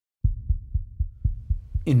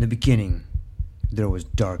In the beginning, there was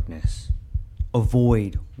darkness, a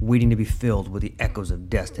void waiting to be filled with the echoes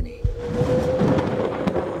of destiny.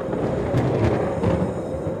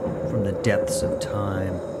 From the depths of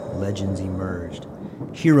time, legends emerged.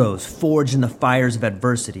 Heroes forged in the fires of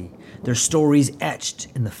adversity, their stories etched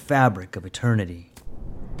in the fabric of eternity.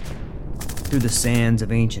 Through the sands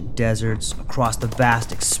of ancient deserts, across the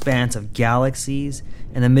vast expanse of galaxies,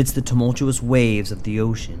 and amidst the tumultuous waves of the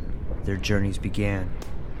ocean, their journeys began.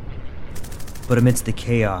 But amidst the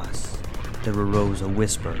chaos, there arose a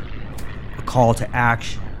whisper, a call to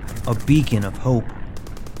action, a beacon of hope.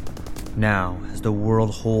 Now, as the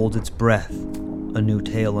world holds its breath, a new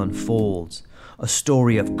tale unfolds, a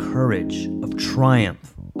story of courage, of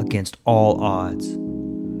triumph against all odds.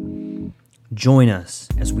 Join us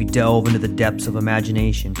as we delve into the depths of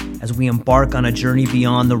imagination, as we embark on a journey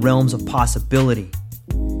beyond the realms of possibility.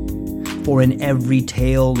 For in every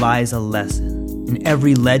tale lies a lesson, in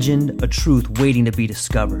every legend a truth waiting to be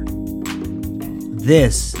discovered.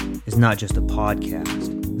 This is not just a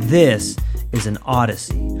podcast. This is an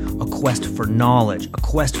odyssey, a quest for knowledge, a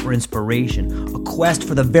quest for inspiration, a quest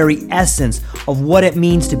for the very essence of what it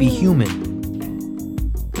means to be human.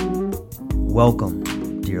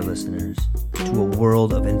 Welcome, dear listeners, to a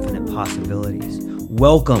world of infinite possibilities.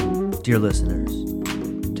 Welcome, dear listeners,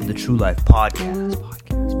 to the True Life Podcast.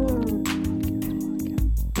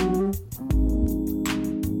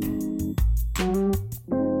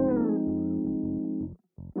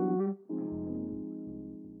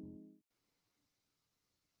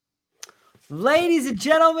 Ladies and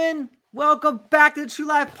gentlemen, welcome back to the True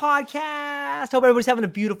Life Podcast. Hope everybody's having a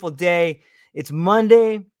beautiful day. It's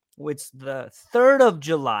Monday. It's the 3rd of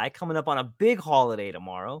July, coming up on a big holiday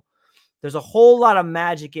tomorrow. There's a whole lot of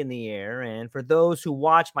magic in the air. And for those who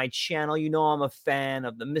watch my channel, you know I'm a fan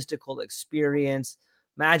of the mystical experience,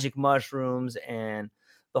 magic mushrooms, and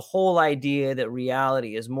the whole idea that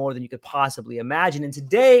reality is more than you could possibly imagine. And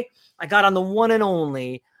today, I got on the one and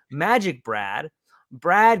only Magic Brad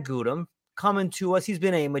Goodham, coming to us. He's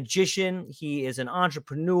been a magician. He is an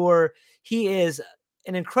entrepreneur. He is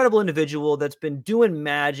an incredible individual that's been doing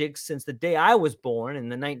magic since the day I was born in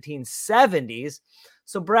the 1970s.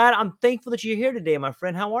 So, Brad, I'm thankful that you're here today, my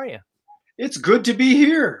friend. How are you? It's good to be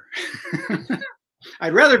here.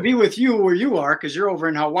 I'd rather be with you where you are because you're over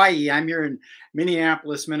in Hawaii. I'm here in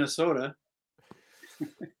Minneapolis, Minnesota.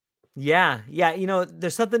 Yeah. You know,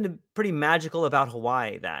 there's something pretty magical about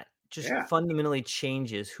Hawaii that just fundamentally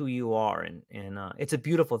changes who you are, and it's a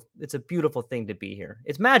beautiful thing to be here.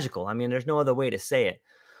 It's magical. I mean, there's no other way to say it.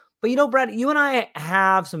 But you know, Brad, you and I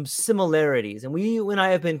have some similarities, and you and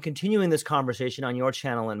I have been continuing this conversation on your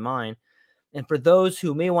channel and mine. And for those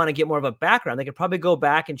who may want to get more of a background, they could probably go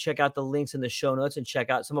back and check out the links in the show notes and check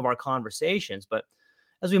out some of our conversations. But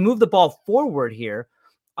as we move the ball forward here,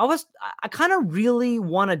 I kind of really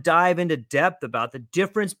want to dive into depth about the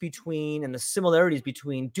difference between and the similarities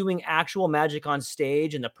between doing actual magic on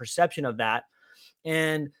stage and the perception of that,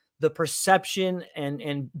 and the perception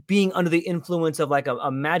and being under the influence of like a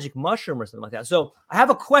magic mushroom or something like that. So I have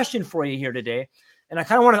a question for you here today, and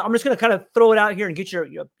I'm just going to kind of throw it out here and get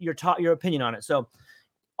your opinion on it. So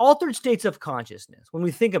altered states of consciousness, when we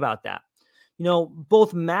think about that, you know,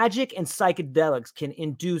 both magic and psychedelics can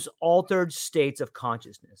induce altered states of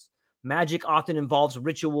consciousness. Magic often involves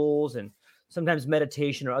rituals and sometimes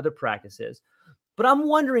meditation or other practices. But I'm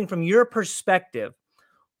wondering, from your perspective,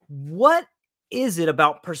 what is it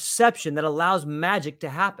about perception that allows magic to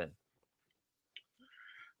happen?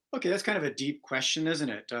 Okay, that's kind of a deep question, isn't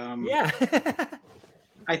it? Yeah.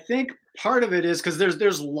 I think part of it is because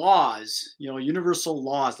there's laws, universal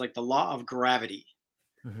laws like the law of gravity.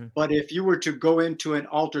 Mm-hmm. But if you were to go into an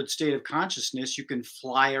altered state of consciousness, you can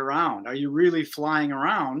fly around. Are you really flying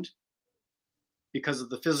around because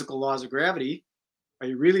of the physical laws of gravity? Are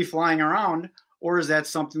you really flying around, or is that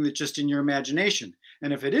something that's just in your imagination?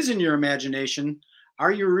 And if it is in your imagination,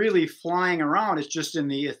 are you really flying around? It's just in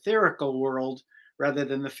the etherical world rather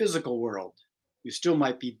than the physical world. You still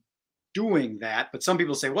might be doing that, but some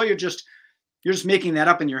people say, well, you're just making that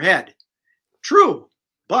up in your head. True,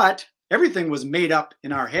 but everything was made up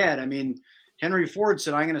in our head. I mean, Henry Ford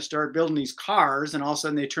said, I'm going to start building these cars, and all of a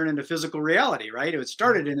sudden they turn into physical reality, right? It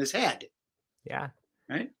started in his head. Yeah.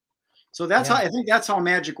 Right. So that's how I think that's how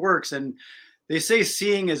magic works. And they say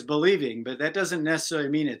seeing is believing, but that doesn't necessarily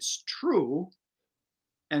mean it's true.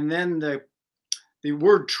 And then the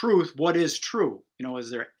word truth, what is true? You know, is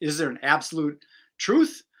there an absolute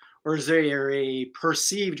truth, or is there a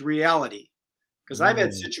perceived reality? Because I've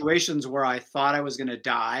had situations where I thought I was going to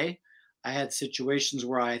die. I had situations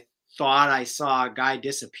where I thought I saw a guy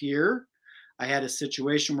disappear. I had a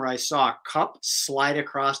situation where I saw a cup slide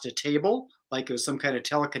across a table like it was some kind of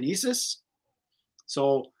telekinesis.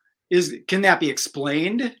 So can that be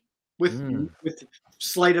explained with Mm, with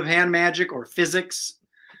sleight of hand magic or physics,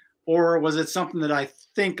 or was it something that I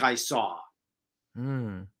think I saw?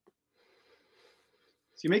 mm.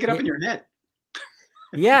 So you make it up Yeah, in your head.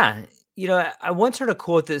 yeah. I once heard a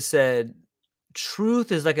quote that said,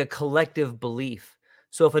 "Truth is like a collective belief."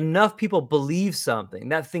 So if enough people believe something,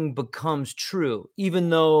 that thing becomes true, even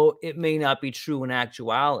though it may not be true in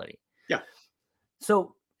actuality. Yeah.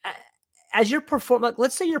 So, as you're performing, like,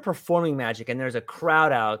 let's say you're performing magic and there's a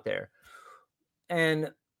crowd out there,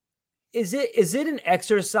 and is it an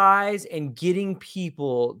exercise in getting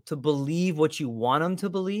people to believe what you want them to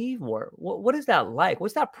believe, or what is that like?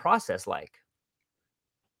 What's that process like?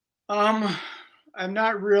 Um, I'm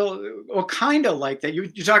not real well, kind of like that. You're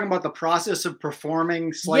talking about the process of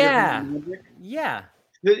performing sleight of hand Yeah, magic. yeah,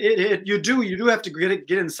 You do have to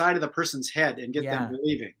get inside of the person's head and get them yeah.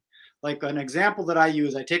 believing. Like an example that I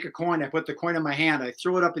use, I take a coin, I put the coin in my hand, I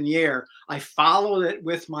throw it up in the air, I follow it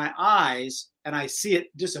with my eyes, and I see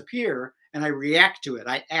it disappear, and I react to it.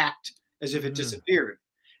 I act as if it Mm, disappeared.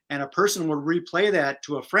 And a person would replay that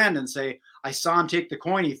to a friend and say, I saw him take the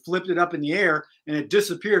coin, he flipped it up in the air, and it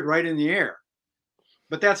disappeared right in the air.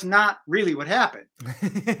 But that's not really what happened.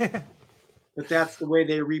 But that's the way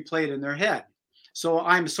they replay it in their head. So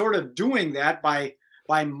I'm sort of doing that by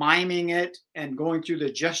miming it and going through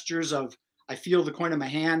the gestures of I feel the coin in my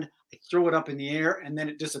hand, I throw it up in the air, and then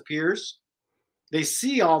it disappears. They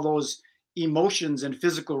see all those emotions and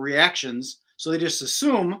physical reactions, so they just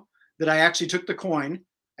assume that I actually took the coin,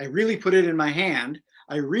 I really put it in my hand,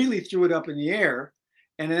 I really threw it up in the air,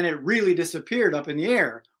 and then it really disappeared up in the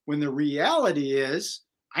air. When the reality is,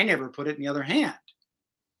 I never put it in the other hand.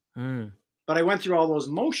 mm, But I went through all those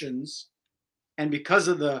motions, and because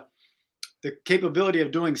of the capability of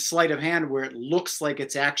doing sleight of hand where it looks like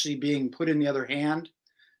it's actually being put in the other hand,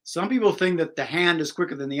 some people think that the hand is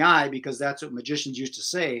quicker than the eye because that's what magicians used to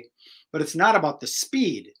say, but it's not about the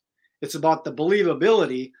speed. It's about the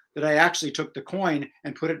believability that I actually took the coin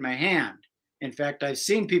and put it in my hand. In fact, I've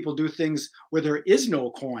seen people do things where there is no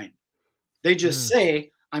coin. They just mm,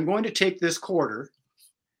 say, I'm going to take this quarter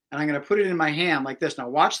and I'm going to put it in my hand like this. Now,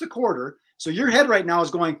 watch the quarter. So your head right now is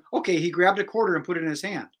going, okay, he grabbed a quarter and put it in his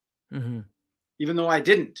hand, mhm. even though I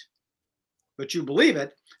didn't, but you believe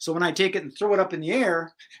it. So when I take it and throw it up in the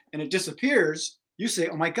air and it disappears, you say,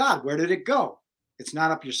 oh my God, where did it go? It's not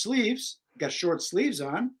up your sleeves. You got short sleeves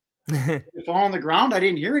on. It fell on the ground. I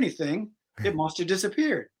didn't hear anything. It must have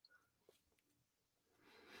disappeared.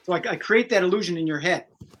 So I create that illusion in your head.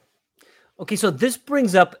 Okay, so this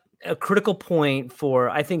brings up a critical point for,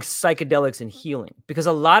 I think, psychedelics and healing, because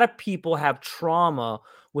a lot of people have trauma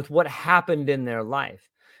with what happened in their life.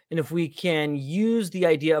 And if we can use the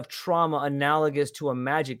idea of trauma analogous to a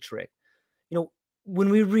magic trick, you know, when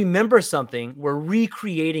we remember something, we're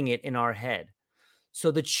recreating it in our head. So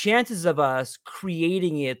the chances of us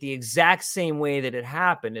creating it the exact same way that it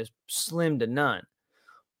happened is slim to none.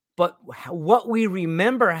 But what we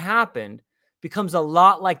remember happened becomes a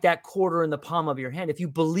lot like that quarter in the palm of your hand. If you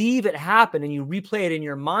believe it happened and you replay it in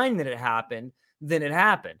your mind that it happened, then it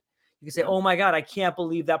happened. You can say, Yeah. "Oh my God, I can't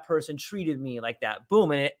believe that person treated me like that."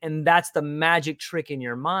 Boom, and that's the magic trick in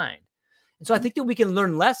your mind. And so I think that we can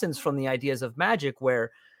learn lessons from the ideas of magic,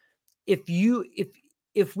 where if you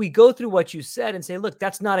if we go through what you said and say, "Look,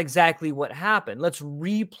 that's not exactly what happened. Let's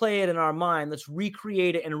replay it in our mind. Let's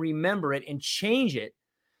recreate it and remember it and change it,"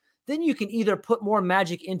 then you can either put more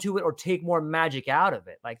magic into it or take more magic out of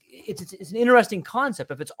it. Like, it's an interesting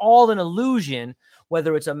concept. If it's all an illusion,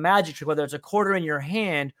 whether it's a magic trick, whether it's a quarter in your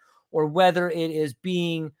hand, or whether it is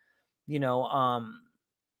being, you know,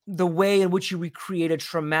 the way in which you recreate a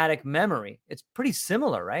traumatic memory, it's pretty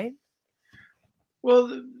similar, right? Well,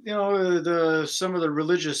 the some of the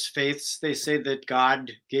religious faiths, they say that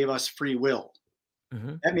God gave us free will.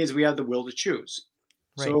 Hmm. That means we have the will to choose.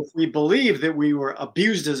 Right. So if we believe that we were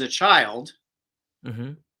abused as a child,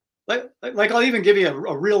 Hmm. like I'll even give you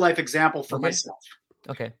a real life example for Okay. myself.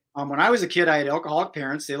 Okay. When I was a kid, I had alcoholic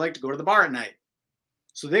parents. They liked to go to the bar at night.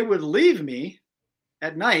 So they would leave me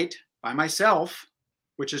at night by myself,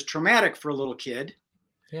 which is traumatic for a little kid.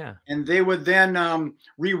 Yeah. And they would then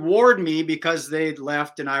reward me because they'd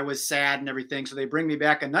left and I was sad and everything. So they bring me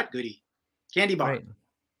back a nut goodie, candy bar. Right.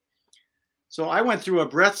 So I went through a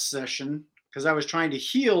breath session because I was trying to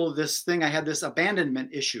heal this thing. I had this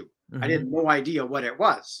abandonment issue. I Hmm. had no idea what it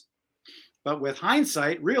was. But with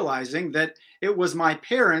hindsight, realizing that it was my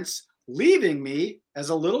parents leaving me as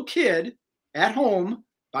a little kid at home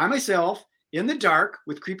by myself in the dark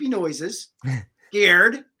with creepy noises,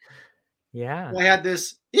 scared. Yeah. I had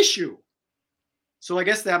this issue. So I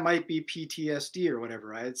guess that might be PTSD or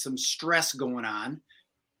whatever. I had some stress going on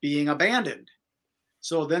being abandoned.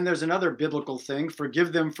 So then there's another biblical thing,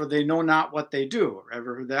 forgive them for they know not what they do.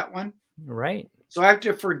 Ever heard that one? Right. So I have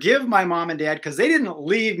to forgive my mom and dad because they didn't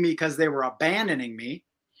leave me because they were abandoning me.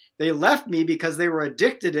 They left me because they were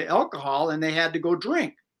addicted to alcohol and they had to go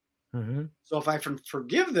drink. Hmm. So if I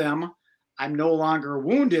forgive them, I'm no longer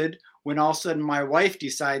wounded when all of a sudden my wife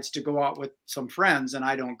decides to go out with some friends and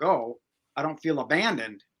I don't go. I don't feel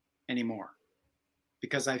abandoned anymore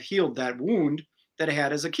because I've healed that wound that I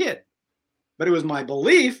had as a kid. But it was my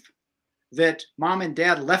belief that mom and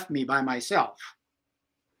dad left me by myself.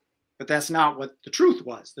 But that's not what the truth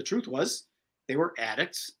was. The truth was they were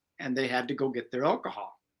addicts and they had to go get their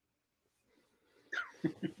alcohol.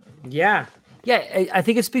 Yeah. Yeah. I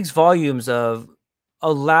think it speaks volumes of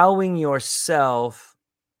allowing yourself,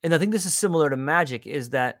 and I think this is similar to magic, is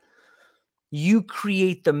that you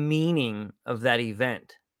create the meaning of that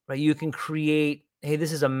event, right? You can create, hey,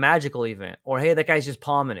 this is a magical event, or hey, that guy's just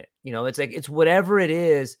palming it. It's like, it's whatever it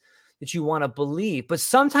is that you want to believe. But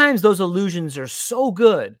sometimes those illusions are so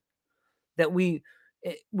good that we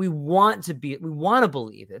want to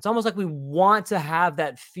believe it. It's almost like we want to have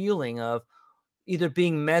that feeling of either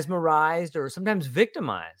being mesmerized or sometimes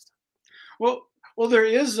victimized. Well, there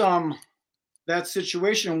is that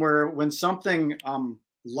situation where when something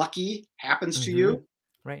lucky happens to Hmm. you,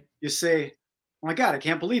 Right. you say, "Oh my God, I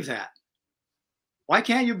can't believe that." Why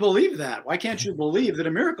can't you believe that? Why can't you believe that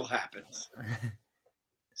a miracle happens?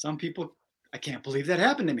 Some people, I can't believe that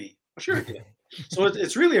happened to me. Well, sure it did. So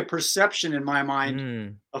it's really a perception in my mind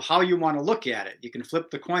Mm, of how you want to look at it. You can flip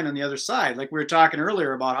the coin on the other side. Like we were talking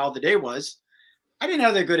earlier about how the day was. I didn't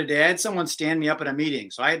have that good a day. I had someone stand me up at a meeting.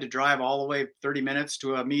 So I had to drive all the way 30 minutes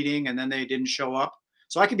to a meeting and then they didn't show up.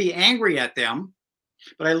 So I could be angry at them.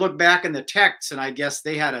 But I look back in the texts and I guess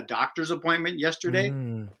they had a doctor's appointment yesterday.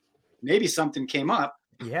 mm, Maybe something came up.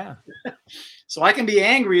 yeah. So I can be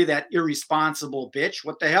angry, that irresponsible bitch.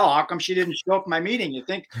 What the hell? How come she didn't show up at my meeting? You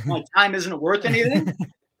think my time isn't worth anything?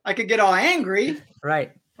 I could get all angry,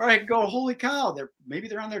 Right. or I could go, holy cow, maybe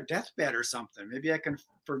they're on their deathbed or something. Maybe I can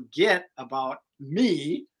forget about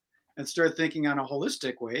me and start thinking on a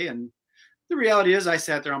holistic way. And the reality is I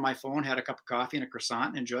sat there on my phone, had a cup of coffee and a croissant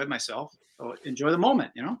and enjoyed myself. So enjoy the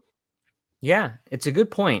moment. Yeah, it's a good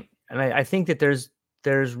point. And I think that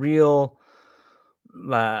there's real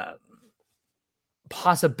uh,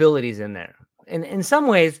 possibilities in there. And in some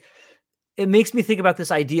ways, it makes me think about this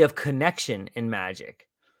idea of connection in magic.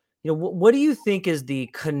 What do you think is the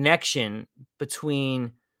connection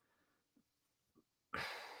between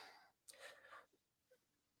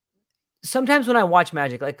sometimes when I watch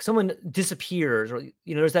magic, like someone disappears, or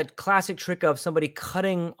there's that classic trick of somebody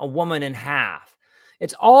cutting a woman in half.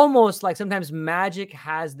 It's almost like sometimes magic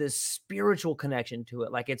has this spiritual connection to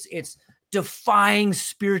it, like it's defying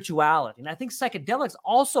spirituality. And I think psychedelics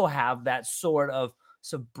also have that sort of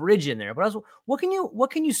some bridge in there. But what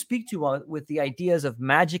can you speak to with the ideas of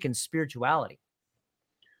magic and spirituality?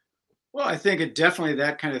 Well, I think it definitely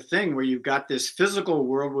that kind of thing where you've got this physical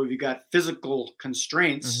world where you've got physical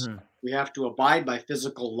constraints. Hmm. We have to abide by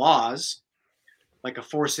physical laws, like a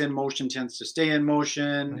force in motion tends to stay in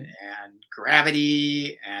motion, Right. and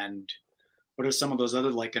gravity, and what are some of those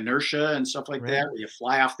other, like inertia and stuff like that, Right. where you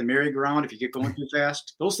fly off the merry-go-round if you get going too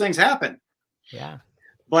fast. Those things happen. Yeah.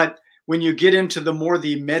 But when you get into the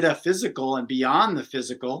metaphysical and beyond the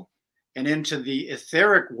physical and into the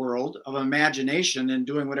etheric world of imagination and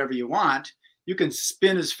doing whatever you want, you can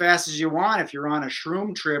spin as fast as you want if you're on a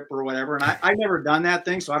shroom trip or whatever. And I've never done that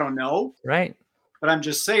thing, so I don't know. Right. But I'm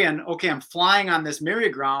just saying, okay, I'm flying on this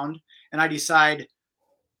merry-go-round and I decide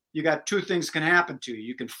you got two things can happen to you.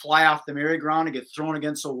 You can fly off the merry-go-round and get thrown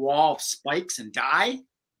against a wall of spikes and die,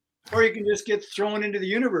 or you can just get thrown into the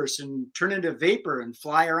universe and turn into vapor and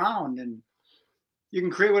fly around. And you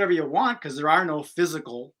can create whatever you want because there are no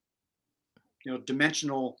physical,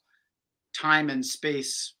 dimensional time and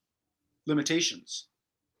space limitations.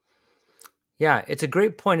 Yeah, it's a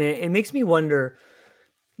great point. And it makes me wonder,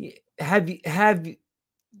 have you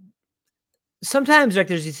sometimes, like,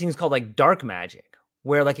 there's these things called like dark magic,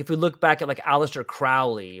 where, like, if we look back at like Aleister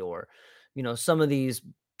Crowley, or some of these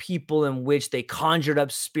people in which they conjured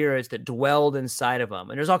up spirits that dwelled inside of them,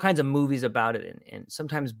 and there's all kinds of movies about it, and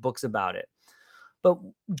sometimes books about it. But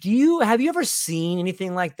have you ever seen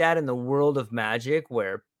anything like that in the world of magic,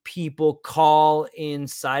 where people call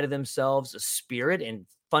inside of themselves a spirit and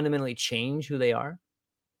fundamentally change who they are?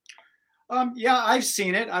 Yeah, I've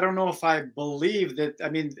seen it. I don't know if I believe that. I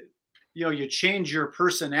mean, you change your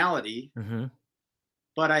personality, Hmm.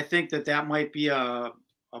 but I think that might be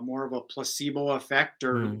a more of a placebo effect,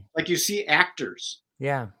 or Mm. like you see actors,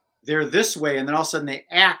 Yeah. they're this way, and then all of a sudden they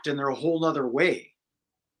act and they're a whole nother way.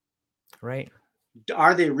 Right.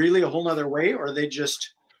 Are they really a whole nother way, or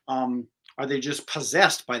um, are they just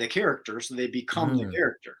possessed by the character so they become the Mm.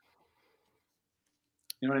 character?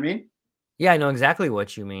 You know what I mean? Yeah, I know exactly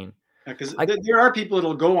what you mean. Because I there are people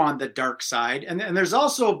that'll go on the dark side, and there's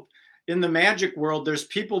also in the magic world, there's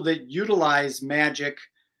people that utilize magic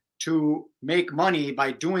to make money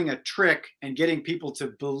by doing a trick and getting people to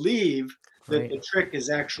believe that right. the trick is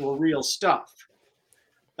actual real stuff.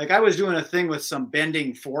 Like I was doing a thing with some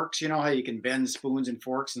bending forks. You know how you can bend spoons and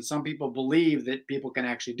forks, and some people believe that people can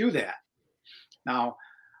actually do that. Now,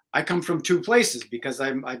 I come from two places because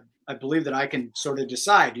I believe that I can sort of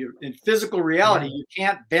decide. You in physical reality, Yeah. you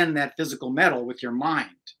can't bend that physical metal with your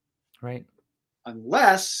mind Right.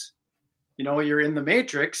 unless you're in the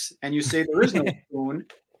matrix and you say there is no spoon,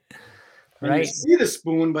 and you Right. see the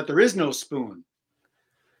spoon, but there is no spoon.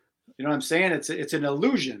 You know what I'm saying? It's an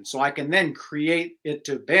illusion. So I can then create it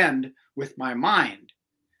to bend with my mind,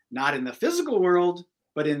 not in the physical world,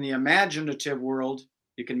 but in the imaginative world.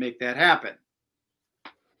 You can make that happen.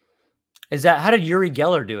 Is that how did Uri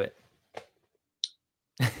Geller do it?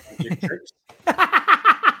 Magic tricks.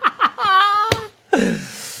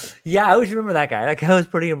 Yeah, I always remember that guy. That guy was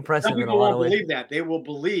pretty Some impressive in a people lot of won't ways. believe that. They will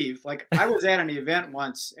believe. Like I was at an event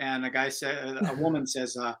once, and a woman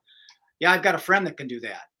says, "Yeah, I've got a friend that can do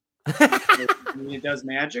that. He does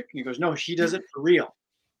magic." And he goes, "No, she does it for real."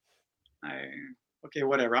 I Okay,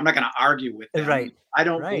 whatever. I'm not going to argue with them. Right. I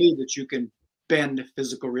don't Right. believe that you can bend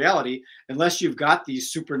physical reality unless you've got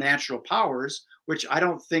these supernatural powers, which I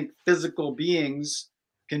don't think physical beings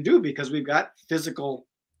can do because we've got physical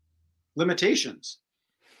limitations.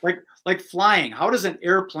 Like flying. How does an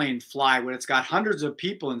airplane fly when it's got hundreds of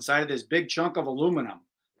people inside of this big chunk of aluminum?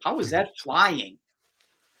 How is that flying?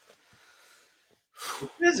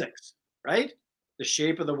 It's physics, right? The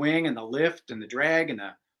shape of the wing and the lift and the drag and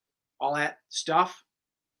all that stuff.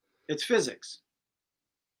 It's physics.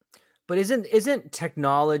 But isn't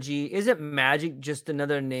technology, isn't magic just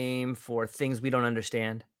another name for things we don't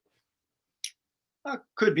understand?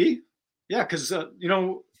 Could be. Yeah, because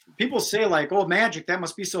people say like, "Oh, magic, that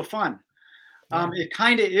must be so fun." Yeah. It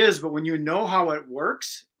kind of is, but when you know how it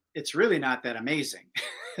works, it's really not that amazing.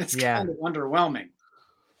 It's Yeah. kind of underwhelming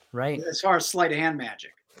Right. as far as sleight of hand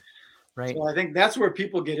magic. Right. So I think that's where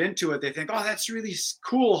people get into it. They think, "Oh, that's really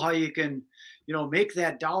cool how you can, make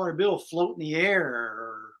that dollar bill float in the air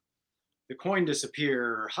or the coin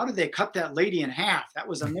disappear. Or how did they cut that lady in half? That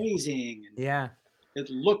was amazing." And Yeah. it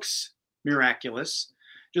looks miraculous,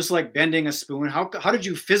 just like bending a spoon. How did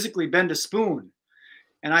you physically bend a spoon?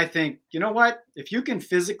 And I think, you know what? If you can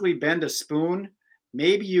physically bend a spoon,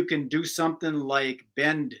 maybe you can do something like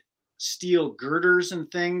bend steel girders and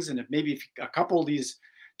things. And if a couple of these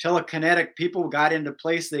telekinetic people got into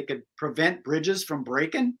place, they could prevent bridges from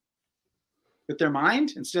breaking with their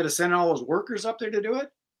mind instead of sending all those workers up there to do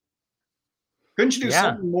it. Couldn't you do Yeah.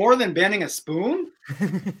 something more than bending a spoon?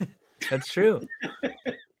 That's true.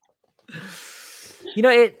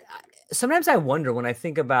 It sometimes I wonder when I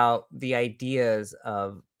think about the ideas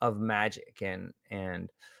of magic and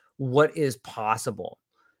what is possible.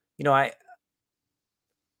 I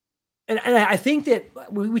and I think that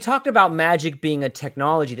we talked about magic being a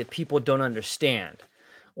technology that people don't understand,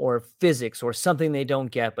 or physics, or something they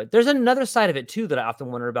don't get. But there's another side of it too that I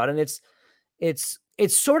often wonder about, and it's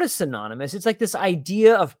sort of synonymous. It's like this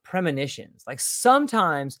idea of premonitions. Like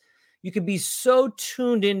sometimes you can be so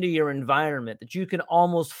tuned into your environment that you can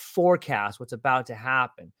almost forecast what's about to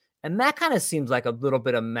happen. And that kind of seems like a little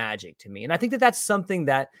bit of magic to me. And I think that that's something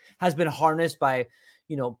that has been harnessed by,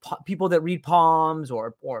 people that read palms,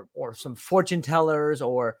 or some fortune tellers,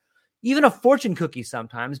 or even a fortune cookie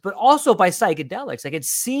sometimes, but also by psychedelics. Like it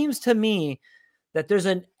seems to me that there's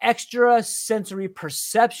an extra sensory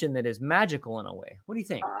perception that is magical in a way. What do you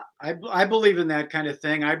think? I believe in that kind of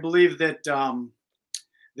thing. I believe that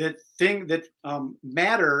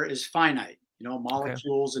matter is finite. Okay.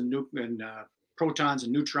 Molecules and protons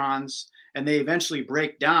and neutrons, and they eventually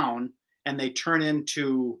break down and they turn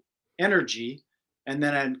into energy. And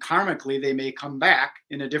then karmically, they may come back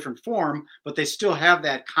in a different form, but they still have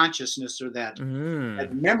that consciousness or that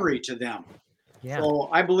Mm, memory to them. yeah. So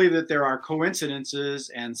I believe that there are coincidences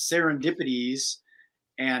and serendipities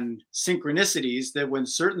and synchronicities that when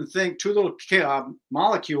two little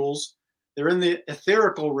molecules, they're in the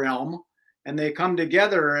etherical realm and they come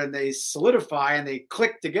together and they solidify and they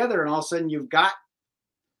click together, and all of a sudden you've got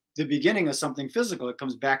the beginning of something physical that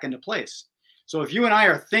comes back into place. So if you and I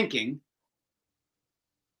are thinking,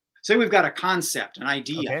 say we've got a concept, an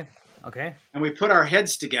idea, Okay. Okay. and we put our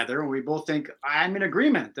heads together and we both think, I'm in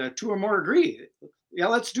agreement. The two or more agree. Yeah,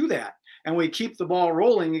 let's do that. And we keep the ball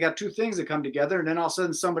rolling. You got two things that come together. And then all of a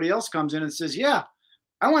sudden somebody else comes in and says, yeah,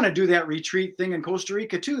 I want to do that retreat thing in Costa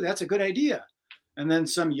Rica too. That's a good idea. And then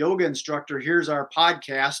some yoga instructor hears our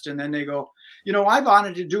podcast and then they go, I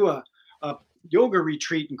wanted to do a yoga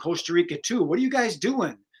retreat in Costa Rica too. What are you guys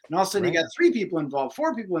doing? And all of a sudden you got 3 people involved,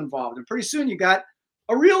 4 people involved. And pretty soon you got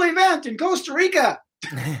a real event in Costa Rica.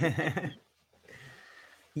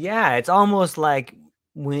 Yeah, it's almost like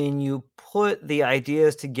when you put the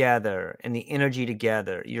ideas together and the energy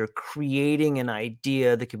together, you're creating an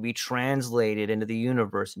idea that can be translated into the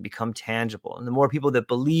universe and become tangible. And the more people that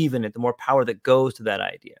believe in it, the more power that goes to that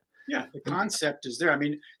idea. Yeah, the concept is there. I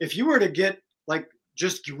mean, if you were to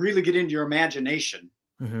just really get into your imagination,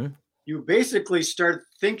 you basically start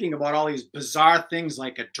thinking about all these bizarre things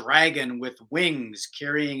like a dragon with wings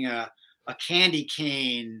carrying a candy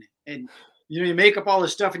cane. And, you make up all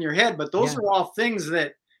this stuff in your head, but those are all things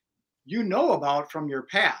that you know about from your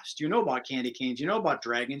past. You know about candy canes, you know about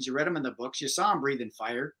dragons, you read them in the books, you saw them breathing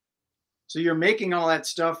fire. So you're making all that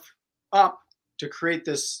stuff up to create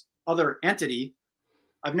this other entity.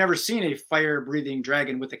 I've never seen a fire breathing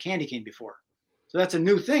dragon with a candy cane before. So that's a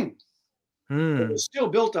new thing. It was still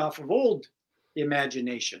built off of old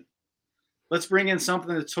imagination. Let's bring in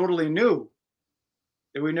something that's totally new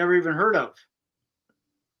that we never even heard of.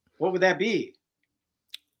 What would that be?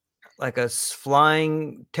 Like a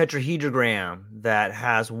flying tetrahedrogram that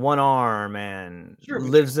has one arm and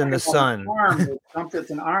lives in the sun.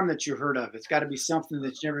 It's an arm that you heard of. It's got to be something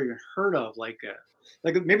that you never even heard of, like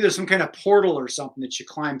maybe there's some kind of portal or something that you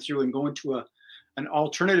climb through and go into an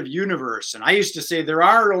alternative universe. And I used to say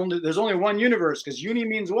there's only one universe because uni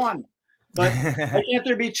means one, but why can't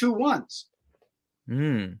there be 2 ones?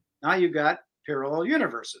 Now you got parallel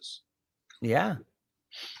universes. Yeah,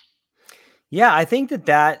 I think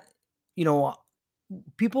that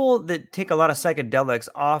people that take a lot of psychedelics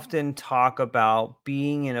often talk about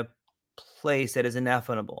being in a place that is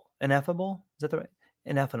ineffable. Ineffable? Is that the right?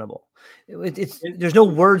 Ineffable. There's no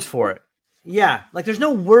words for it. Yeah, like there's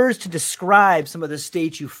no words to describe some of the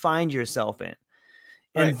states you find yourself in.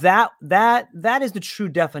 And that is the true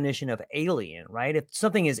definition of alien, right? If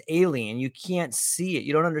something is alien, you can't see it,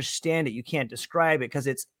 you don't understand it, you can't describe it because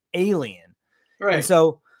it's alien. Right. And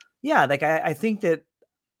so, yeah, like I think that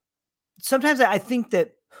sometimes I think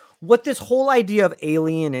that what this whole idea of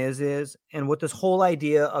alien is, and what this whole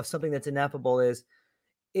idea of something that's ineffable is,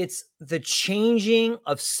 it's the changing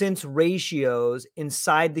of sense ratios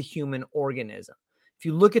inside the human organism. If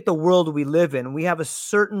you look at the world we live in, we have a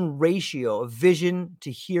certain ratio of vision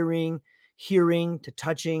to hearing, hearing to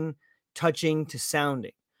touching, touching to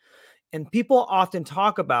sounding. And people often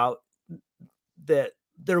talk about that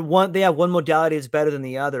they have one modality that's better than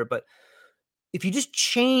the other, but if you just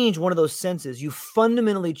change one of those senses, you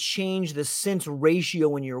fundamentally change the sense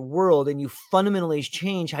ratio in your world, and you fundamentally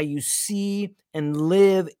change how you see and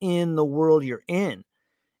live in the world you're in.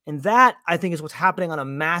 And that, I think, is what's happening on a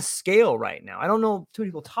mass scale right now. I don't know too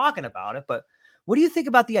many people talking about it, but what do you think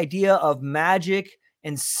about the idea of magic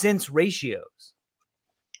and sense ratios?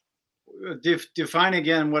 Define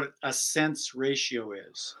again what a sense ratio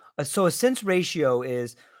is. So a sense ratio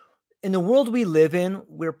is, in the world we live in,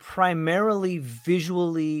 we're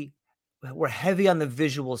heavy on the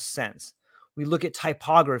visual sense. We look at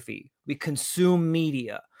typography, we consume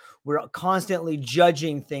media, we're constantly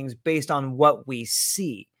judging things based on what we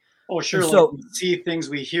see. Oh, sure. So we see things,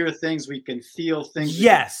 we hear things, we can feel things.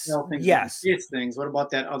 Yes. It's things. What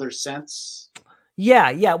about that other sense?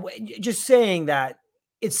 Yeah. Just saying that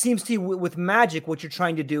it seems to you with magic, what you're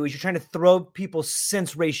trying to do is you're trying to throw people's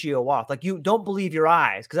sense ratio off. Like, you don't believe your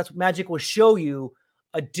eyes, because that's what magic will show you,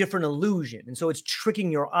 a different illusion. And so it's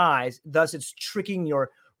tricking your eyes. Thus, it's tricking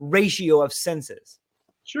your ratio of senses.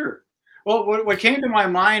 Sure. Well, what came to my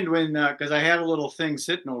mind when, because I had a little thing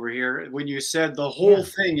sitting over here, when you said the whole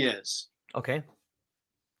thing is. Okay.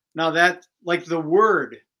 Now that, like the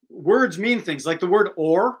words mean things, like the word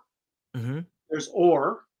ore. There's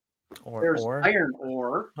ore. There's iron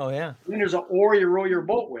ore. Oh, yeah. And then there's an ore you row your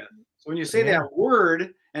boat with. So when you say that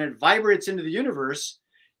word and it vibrates into the universe,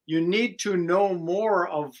 you need to know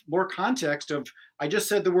more context of, I just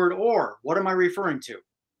said the word ore. What am I referring to?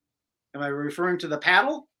 Am I referring to the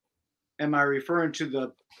paddle? Am I referring to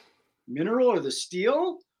the mineral or the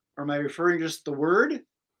steel? Or am I referring just the word?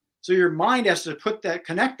 So your mind has to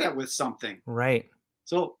connect that with something. Right.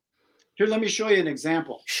 So here, let me show you an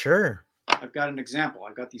example. Sure. I've got an example.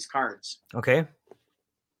 I've got these cards. Okay.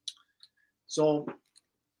 So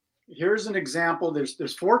here's an example.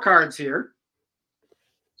 There's 4 cards here.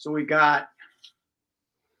 So we got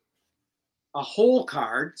a hole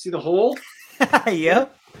card. See the hole?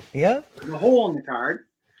 Yep. Yep. The hole in the card.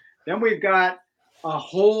 Then we've got a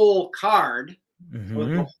whole card. So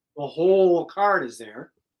Mm-hmm. the whole card is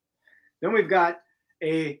there. Then we've got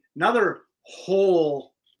another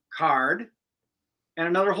whole card and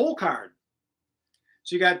another whole card.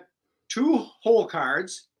 So you got two whole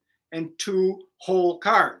cards and two whole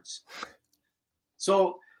cards.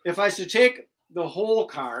 So if I should take the whole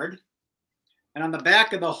card, and on the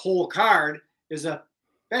back of the whole card is a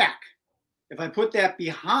back. If I put that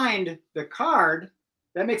behind the card,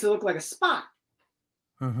 that makes it look like a spot.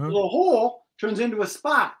 Mm-hmm. So the hole turns into a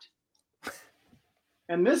spot.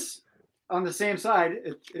 And this on the same side,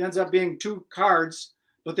 it ends up being two cards,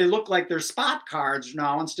 but they look like they're spot cards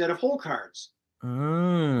now instead of whole cards.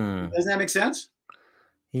 Mm. Doesn't that make sense?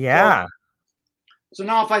 Yeah. So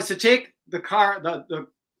now if I should take the card, the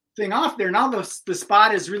thing off there, now the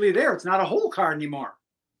spot is really there. It's not a whole card anymore.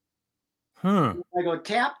 I go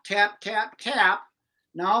tap, tap, tap, tap.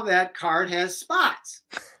 Now that card has spots.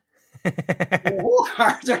 The whole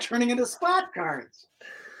cards are turning into spot cards.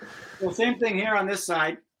 So same thing here on this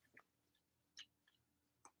side.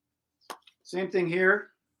 Same thing here.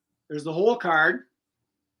 There's the whole card.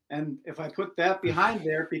 And if I put that behind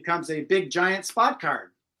there, it becomes a big giant spot card.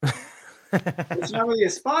 It's not really a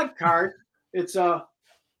spot card. It's a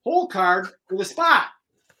whole card with a spot.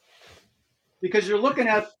 Because you're looking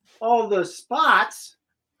at all the spots,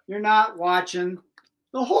 you're not watching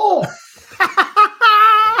the hole.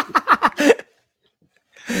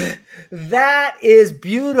 That is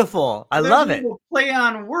beautiful. I love it. Play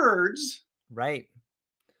on words, right?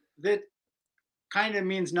 That kind of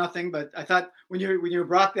means nothing, but I thought when you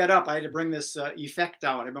brought that up, I had to bring this effect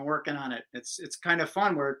out. I've been working on it. It's kind of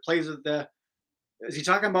fun where it plays with the. Is he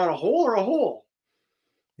talking about a hole or a hole?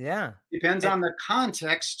 Yeah, depends on the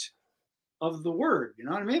context of the word. You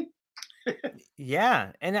know what I mean?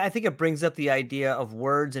 Yeah, and I think it brings up the idea of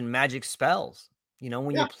words and magic spells.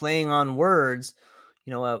 When you're playing on words,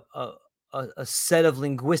 a set of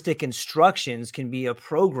linguistic instructions can be a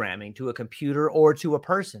programming to a computer or to a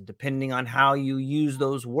person. Depending on how you use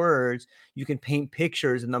those words, you can paint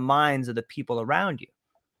pictures in the minds of the people around you.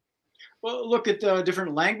 Well, look at the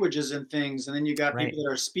different languages and things, and then you got people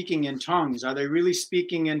that are speaking in tongues. Are they really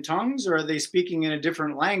speaking in tongues, or are they speaking in a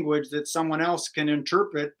different language that someone else can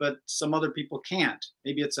interpret, but some other people can't?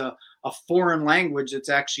 Maybe it's a foreign language that's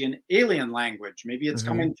actually an alien language. Maybe it's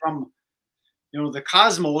coming from, the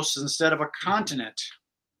cosmos instead of a continent.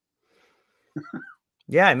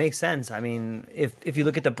 Yeah, it makes sense. I mean, if you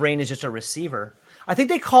look at the brain as just a receiver, I think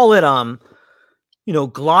they call it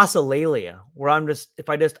glossolalia, where if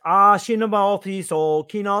I just you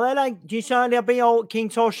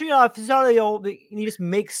just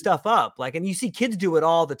make stuff up, and you see kids do it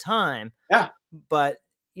all the time. Yeah. But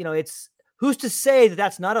it's who's to say that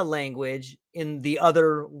that's not a language in the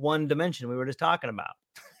other one dimension we were just talking about.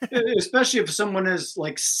 Especially if someone is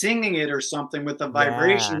like singing it or something with a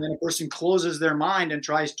vibration, then a person closes their mind and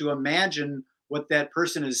tries to imagine what that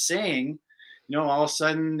person is saying. All of a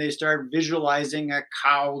sudden they start visualizing a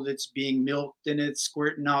cow that's being milked and it's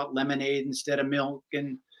squirting out lemonade instead of milk.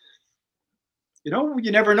 And,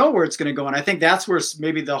 you never know where it's going to go. And I think that's where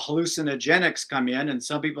maybe the hallucinogenics come in. And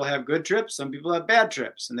some people have good trips, some people have bad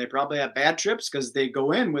trips. And they probably have bad trips because they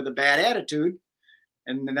go in with a bad attitude.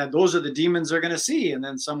 And then those are the demons they're going to see. And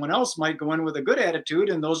then someone else might go in with a good attitude,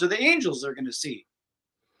 and those are the angels they're going to see.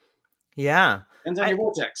 Yeah. Depends on your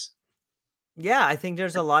vortex. Yeah, I think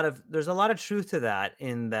there's a lot of truth to that,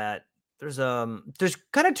 in that there's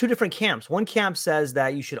kind of two different camps. One camp says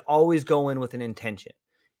that you should always go in with an intention.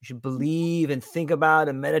 You should believe and think about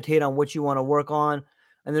and meditate on what you want to work on.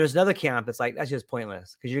 And there's another camp that's like, that's just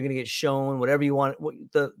pointless, because you're going to get shown whatever you want.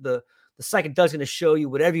 The psychedelic's going to show you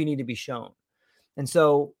whatever you need to be shown. And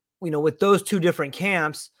so, with those two different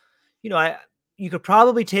camps, you could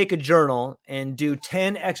probably take a journal and do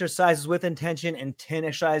 10 exercises with intention and 10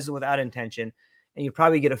 exercises without intention, and you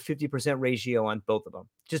probably get a 50% ratio on both of them,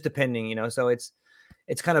 just depending, so it's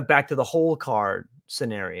kind of back to the whole card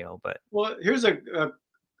scenario. But here's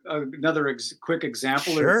another quick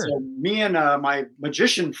example. Sure. Me and my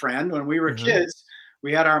magician friend, when we were kids,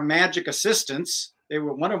 we had our magic assistants.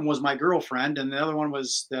 One of them was my girlfriend, and the other one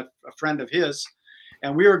was a friend of his.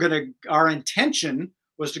 And our intention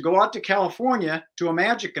was to go out to California to a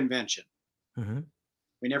magic convention.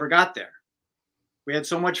 We never got there. We had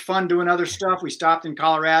so much fun doing other stuff. We stopped in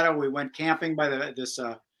Colorado. We went camping by this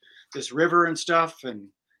river and stuff, and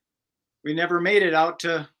we never made it out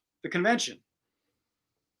to the convention.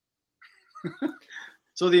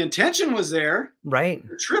 So the intention was there. Right.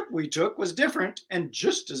 The trip we took was different and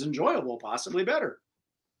just as enjoyable, possibly better.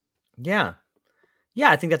 Yeah. Yeah,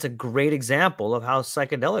 I think that's a great example of how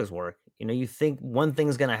psychedelics work. You think one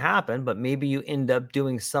thing's going to happen, but maybe you end up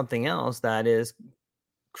doing something else that is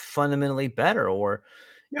fundamentally better or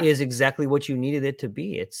Yeah. is exactly what you needed it to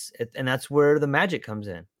be. And that's where the magic comes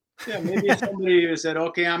in. Yeah, maybe somebody who said,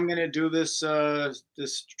 "Okay, I'm going to do this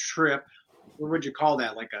this trip." What would you call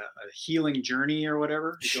that? Like a healing journey or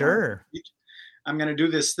whatever? You go on a Sure. retreat. I'm going to do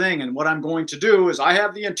this thing, and what I'm going to do is I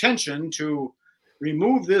have the intention to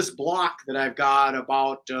remove this block that I've got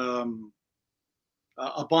about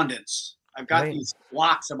abundance. I've got Right. these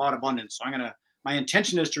blocks about abundance, so I'm gonna. My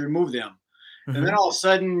intention is to remove them, and then Hmm. all of a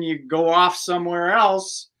sudden you go off somewhere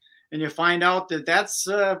else, and you find out that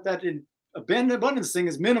abundance thing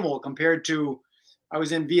is minimal compared to. I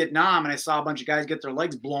was in Vietnam and I saw a bunch of guys get their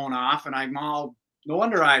legs blown off, and I'm all no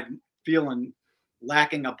wonder I'm feeling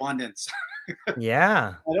lacking abundance.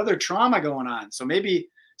 Yeah. That other trauma going on. So maybe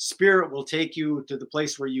spirit will take you to the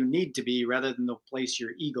place where you need to be rather than the place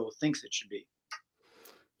your ego thinks it should be.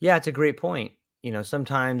 Yeah, it's a great point.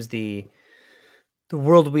 Sometimes the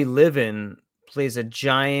world we live in plays a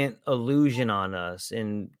giant illusion on us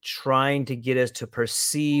in trying to get us to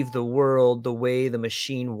perceive the world the way the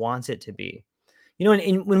machine wants it to be.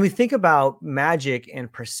 And when we think about magic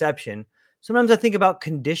and perception, sometimes I think about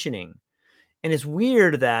conditioning. And it's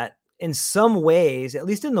weird that in some ways, at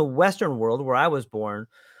least in the Western world where I was born,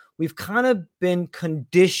 we've kind of been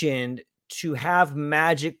conditioned to have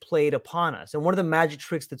magic played upon us. And one of the magic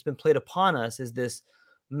tricks that's been played upon us is this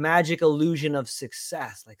magic illusion of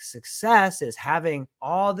success. Like success is having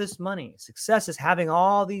all this money, success is having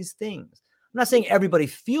all these things. I'm not saying everybody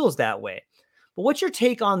feels that way, but what's your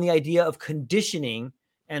take on the idea of conditioning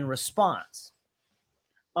and response?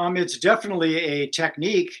 It's definitely a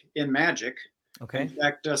technique in magic. In Okay.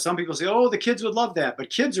 fact, some people say, "Oh, the kids would love that," but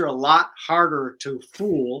kids are a lot harder to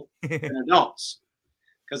fool than adults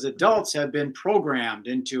because adults have been programmed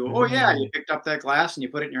into, "Oh yeah, you Mm, picked up that glass and you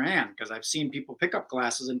put it in your hand." Because I've seen people pick up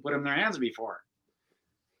glasses and put them in their hands before.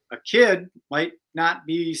 A kid might not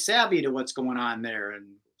be savvy to what's going on there,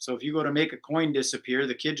 and so if you go to make a coin disappear,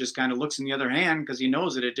 the kid just kind of looks in the other hand because he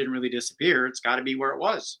knows that it didn't really disappear. It's got to be where it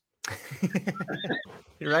was.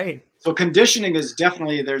 You're right. So conditioning is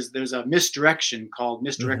definitely there's a misdirection called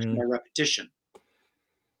misdirection Mhm. by repetition.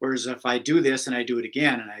 Whereas if I do this and I do it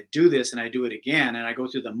again and I do this and I do it again and I go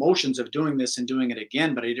through the motions of doing this and doing it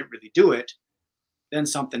again, but I didn't really do it, then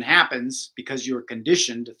something happens because you're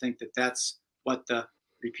conditioned to think that that's what the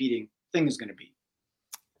repeating thing is going to be.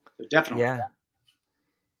 So definitely, Yeah.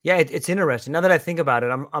 Yeah, it's interesting. Now that I think about it,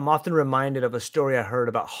 I'm often reminded of a story I heard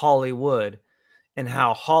about Hollywood and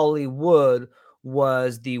how Hollywood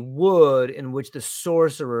was the wood in which the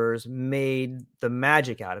sorcerers made the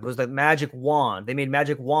magic out of. It was the magic wand. They made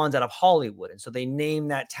magic wands out of Hollywood. And so they named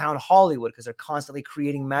that town Hollywood because they're constantly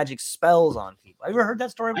creating magic spells on people. Have you ever heard that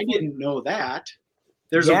story I before? didn't know that.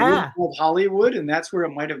 There's a word Yeah. called Hollywood, and that's where it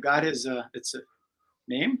might have got his its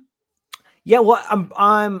name. Yeah, well,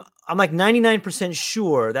 I'm like 99%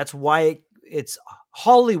 sure that's why it's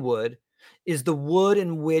Hollywood is the wood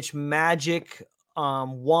in which magic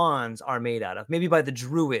wands are made out of, maybe by the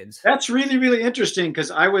druids. That's really, really interesting because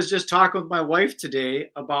I was just talking with my wife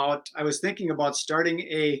today about I was thinking about starting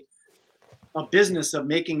a business of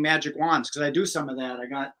making magic wands because I do some of that. I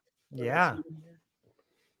got what did I Yeah. see in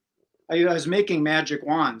here? I was making magic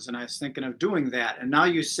wands and I was thinking of doing that. And now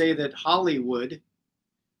you say that Hollywood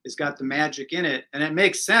has got the magic in it, and it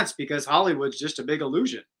makes sense because Hollywood's just a big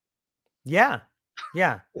illusion. Yeah.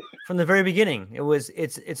 Yeah. From the very beginning,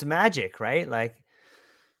 it's magic, right? Like,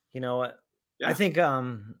 you know, Yeah, I think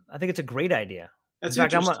it's a great idea. In that's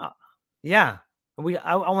fact, interesting. yeah. I'm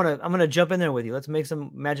gonna jump in there with you. Let's make some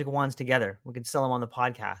magic wands together. We can sell them on the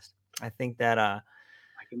podcast. I think that I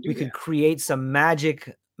can do we that. could create some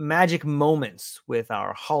magic moments with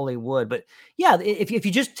our Hollywood. But yeah, if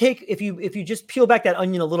you just take if you just peel back that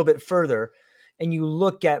onion a little bit further and you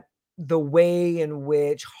look at the way in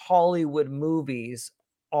which Hollywood movies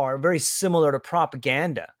are very similar to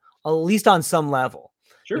propaganda, at least on some level.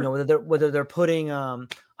 Sure. Whether they're putting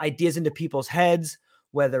ideas into people's heads,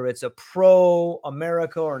 whether it's a pro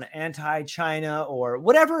America or an anti China or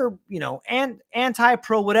whatever, and anti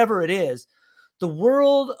pro whatever it is, the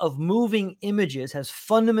world of moving images has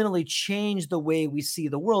fundamentally changed the way we see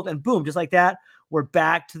the world. And boom, just like that, we're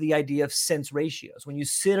back to the idea of sense ratios. When you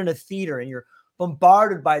sit in a theater and you're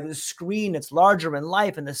bombarded by this screen that's larger than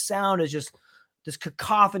life, and the sound is just this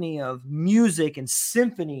cacophony of music and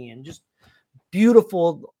symphony and just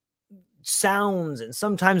beautiful sounds and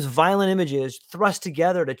sometimes violent images thrust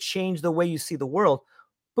together to change the way you see the world.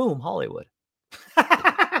 Boom, Hollywood.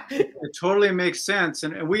 It totally makes sense.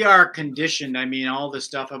 And we are conditioned. I mean, all the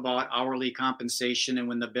stuff about hourly compensation, and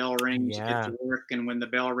when the bell rings, you get Yeah. to work. And when the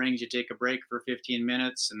bell rings, you take a break for 15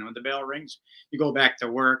 minutes. And when the bell rings, you go back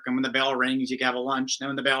to work. And when the bell rings, you have a lunch. And then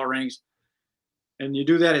when the bell rings, and you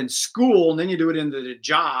do that in school, and then you do it in the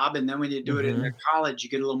job. And then when you do it in the Hmm. college, you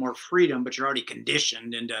get a little more freedom, but you're already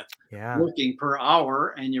conditioned into Yeah. working per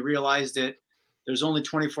hour. And you realize that there's only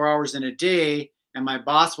 24 hours in a day, and my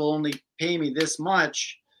boss will only pay me this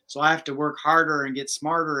much. So I have to work harder and get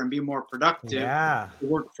smarter and be more productive Yeah. to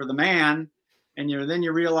work for the man. And then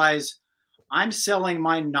you realize I'm selling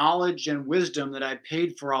my knowledge and wisdom that I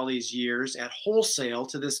paid for all these years at wholesale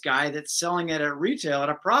to this guy that's selling it at retail at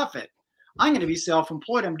a profit. I'm going to be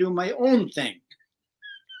self-employed. I'm doing my own thing.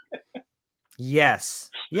 Yes.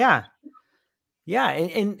 Yeah. Yeah.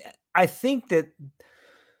 And I think that,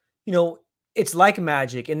 you know, it's like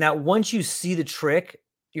magic in that once you see the trick,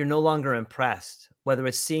 you're no longer impressed. Whether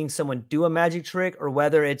it's seeing someone do a magic trick or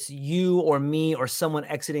whether it's you or me or someone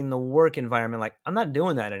exiting the work environment, like, I'm not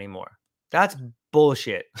doing that anymore. That's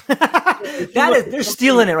bullshit. If you That look is, at they're something,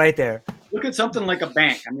 stealing it right there. look at something like a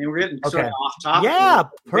bank. I mean, we're getting sort of Okay. off topic. Yeah. The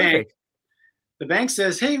bank, Perfect. the bank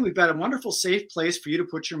says, "Hey, we've got a wonderful safe place for you to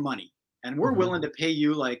put your money, and we're Hmm. willing to pay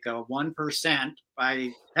you like a 1%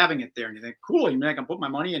 by having it there." And you think, "Cool, you mean I can put my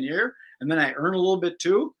money in here, and then I earn a little bit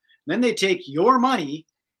too?" And then they take your money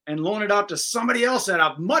and loan it out to somebody else at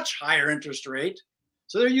a much higher interest rate.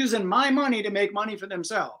 So they're using my money to make money for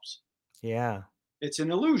themselves. Yeah, It's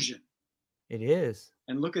an illusion. it is.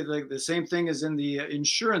 And look at the same thing as in the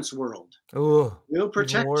insurance world. Oh, We'll even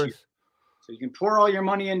protect you. worse. So you can pour all your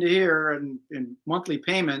money into here and in monthly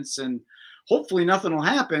payments, and hopefully nothing will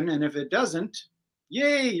happen. And if it doesn't,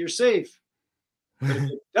 yay, you're safe. But if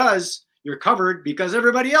it does, you're covered because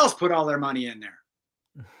everybody else put all their money in there.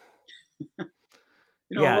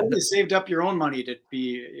 Yeah. What if you saved up your own money to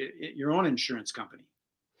be your own insurance company?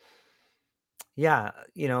 Yeah.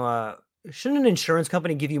 Shouldn't an insurance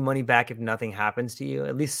company give you money back if nothing happens to you?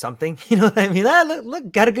 At least something. You know what I mean? Ah,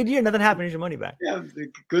 look, got a good year. Nothing happened. Here's your money back. Yeah,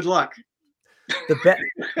 good luck. The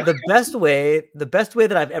be- the best way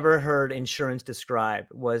that I've ever heard insurance described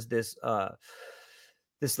was this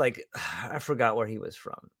like I forgot where he was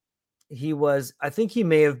from. I think he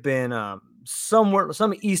may have been somewhere,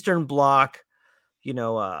 some Eastern Bloc. You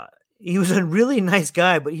know, he was a really nice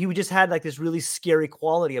guy, but he just had like this really scary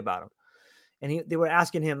quality about him. And they were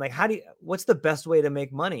asking him like, what's the best way to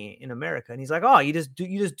make money in America? And he's like, oh, you just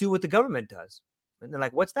do what the government does. And they're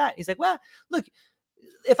like, what's that? He's like, well, look,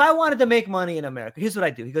 if I wanted to make money in America, here's what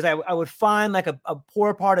I do. He goes, I would find like a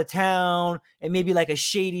poor part of town and maybe like a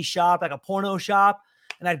shady shop, like a porno shop.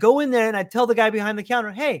 And I'd go in there and I'd tell the guy behind the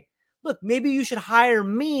counter, hey, look, maybe you should hire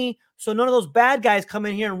me so none of those bad guys come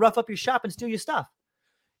in here and rough up your shop and steal your stuff.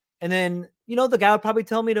 And then, the guy would probably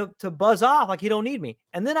tell me to buzz off like he don't need me.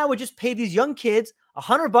 And then I would just pay these young kids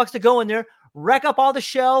 $100 to go in there, wreck up all the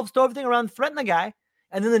shelves, throw everything around, threaten the guy.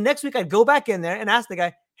 And then the next week I'd go back in there and ask the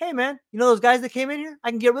guy, hey man, those guys that came in here, I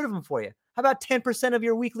can get rid of them for you. How about 10% of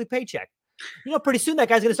your weekly paycheck? Pretty soon that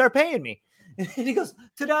guy's going to start paying me. And he goes,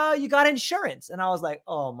 ta-da, you got insurance. And I was like,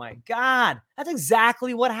 oh my God, that's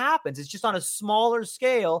exactly what happens. It's just on a smaller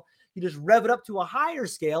scale. You just rev it up to a higher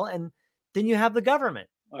scale and then you have the government.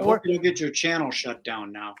 I hope you don't get your channel shut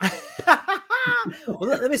down now. Well,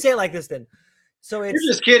 let me say it like this then. So You're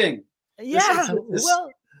just kidding. Yeah.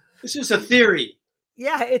 It's just a theory.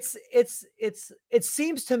 Yeah, it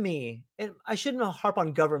seems to me, and I shouldn't harp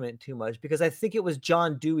on government too much because I think it was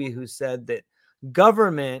John Dewey who said that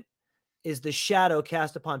government is the shadow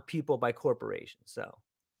cast upon people by corporations. So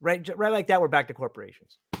right like that, we're back to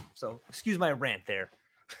corporations. So excuse my rant there.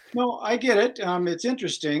 No, I get it. It's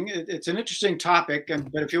interesting. It's an interesting topic,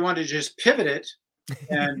 but if you want to just pivot it,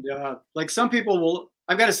 and like some people will,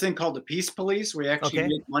 I've got this thing called the peace police, where you actually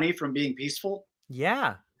make money from being peaceful.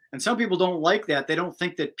 Yeah. And some people don't like that. They don't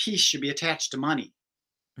think that peace should be attached to money.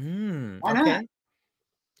 Why not?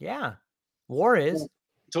 Yeah. War is.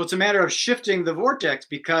 So it's a matter of shifting the vortex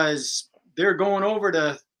because they're going over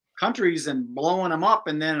to countries and blowing them up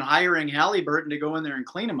and then hiring Halliburton to go in there and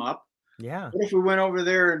clean them up. Yeah. What if we went over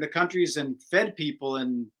there into countries and fed people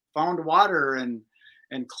and found water and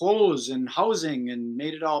clothes and housing and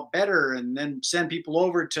made it all better, and then send people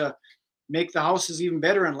over to make the houses even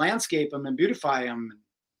better and landscape them and beautify them and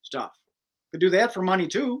stuff? Could do that for money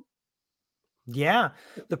too. Yeah.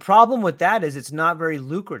 The problem with that is it's not very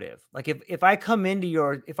lucrative. Like if I come into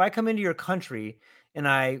your country and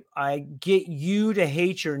I get you to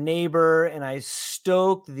hate your neighbor and I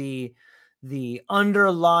stoke the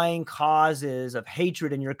underlying causes of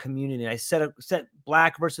hatred in your community, I set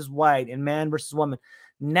black versus white and man versus woman,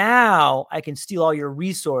 Now I can steal all your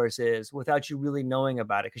resources without you really knowing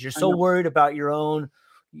about it, because you're so worried about your own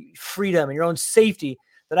freedom and your own safety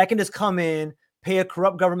that I can just come in, pay a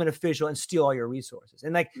corrupt government official, and steal all your resources.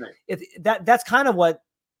 And like that's kind of what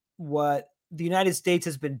the United States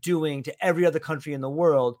has been doing to every other country in the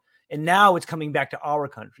world. And now it's coming back to our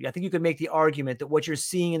country. I think you could make the argument that what you're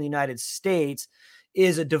seeing in the United States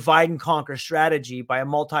is a divide and conquer strategy by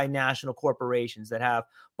multinational corporations that have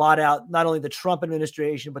bought out not only the Trump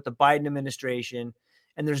administration, but the Biden administration.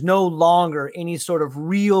 And there's no longer any sort of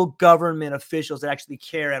real government officials that actually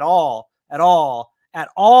care at all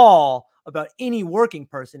about any working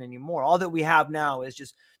person anymore. All that we have now is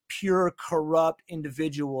just pure corrupt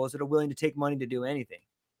individuals that are willing to take money to do anything.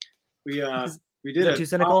 We did a too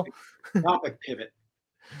cynical topic pivot.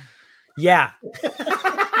 Yeah.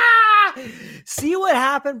 See what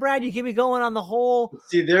happened, Brad? You keep me going on the whole.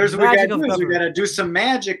 See, there's what we got to do. We got to do some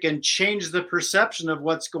magic and change the perception of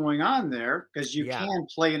what's going on there, because you can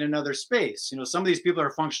play in another space. You know, some of these people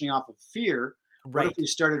are functioning off of fear. Right. What if we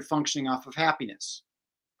started functioning off of happiness?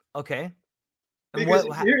 Okay. Because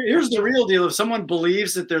here's the real deal. If someone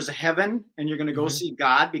believes that there's a heaven and you're going to go see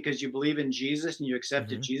God because you believe in Jesus and you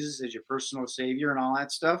accepted Jesus as your personal savior and all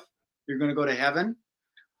that stuff, you're going to go to heaven.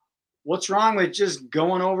 What's wrong with just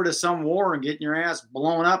going over to some war and getting your ass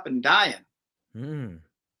blown up and dying? You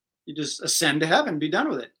just ascend to heaven, be done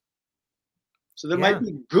with it. So that might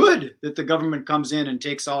be good that the government comes in and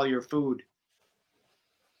takes all your food.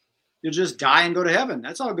 You'll just die and go to heaven.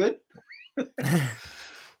 That's all good.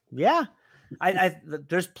 Yeah.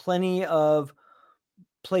 There's plenty of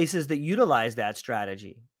places that utilize that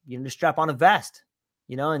strategy. You know, just strap on a vest,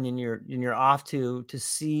 you know, and then you're off to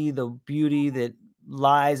see the beauty that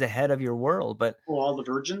lies ahead of your world. But all the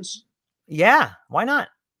virgins. Yeah. Why not?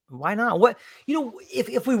 What, you know,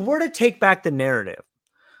 if we were to take back the narrative,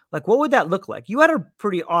 like, what would that look like? You had a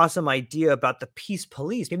pretty awesome idea about the peace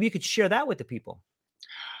police. Maybe you could share that with the people.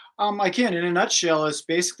 I can. In a nutshell, it's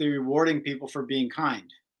basically rewarding people for being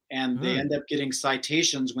kind. And they end up getting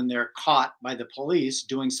citations when they're caught by the police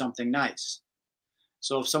doing something nice.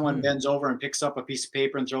 So if someone bends over and picks up a piece of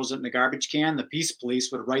paper and throws it in the garbage can, the peace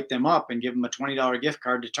police would write them up and give them a $20 gift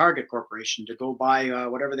card to Target Corporation to go buy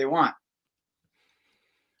whatever they want.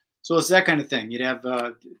 So it's that kind of thing. You'd have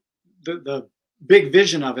the big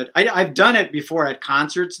vision of it. I've done it before at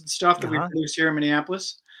concerts and stuff that we produce here in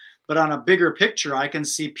Minneapolis. But on a bigger picture, I can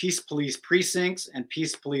see peace police precincts and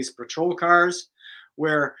peace police patrol cars,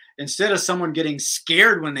 where instead of someone getting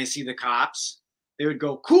scared when they see the cops, they would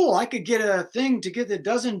go, cool, I could get a thing to get a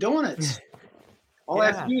dozen donuts. All I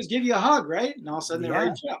have to do is give you a hug, right? And all of a sudden they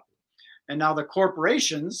write you up. And now the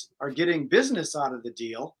corporations are getting business out of the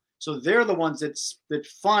deal. So they're the ones that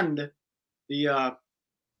fund the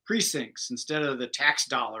precincts instead of the tax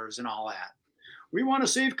dollars and all that. We want to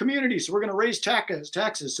save communities, so we're going to raise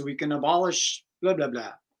taxes so we can abolish blah, blah,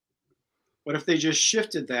 blah. What if they just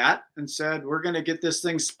shifted that and said, we're going to get this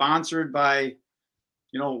thing sponsored by,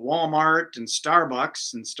 you know, Walmart and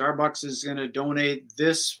Starbucks is going to donate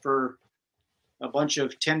this for a bunch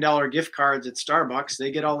of $10 gift cards at Starbucks.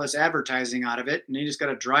 They get all this advertising out of it, and they just got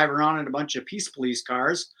to drive around in a bunch of peace police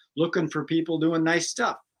cars looking for people doing nice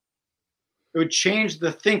stuff. It would change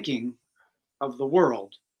the thinking of the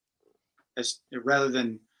world, rather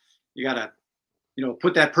than you got to, you know,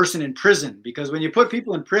 put that person in prison, because when you put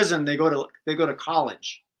people in prison, they go to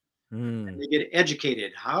college and they get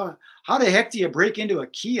educated. How the heck do you break into a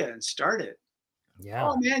Kia and start it? Yeah.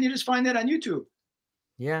 Oh man, you just find that on YouTube.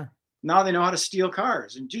 Yeah. Now they know how to steal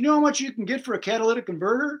cars. And do you know how much you can get for a catalytic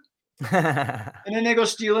converter? And then they go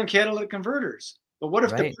stealing catalytic converters. But what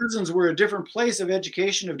if the prisons were a different place of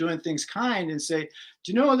education, of doing things kind, and say,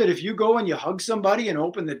 do you know that if you go and you hug somebody and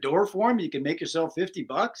open the door for them, you can make yourself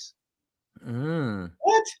 $50?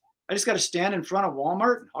 What? I just got to stand in front of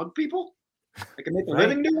Walmart and hug people? I can make a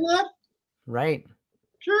living doing that? Right.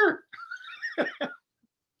 Sure.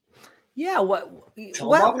 Yeah. It's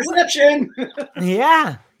all about perception.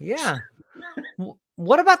 Yeah.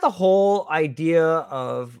 What about the whole idea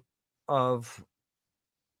of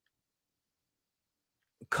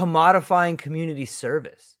commodifying community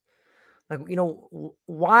service? Like, you know,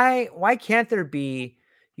 why can't there be,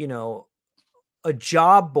 you know, a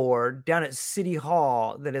job board down at City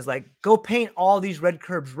Hall that is like, go paint all these red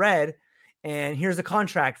curbs red, and here's a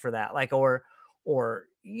contract for that. Like, or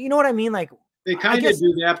you know what I mean? Like, they kind of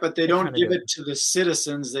do that, but they don't give it to the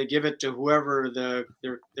citizens. They give it to whoever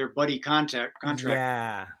their buddy contract.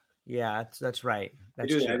 Yeah, that's right. That's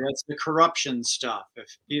true. That's the corruption stuff.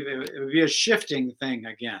 It would be a shifting thing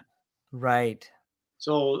again. Right.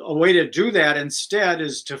 So a way to do that instead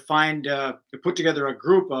is to to put together a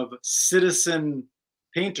group of citizen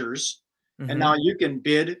painters, and Mm-hmm. now you can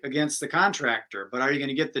bid against the contractor. But are you going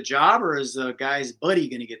to get the job, or is the guy's buddy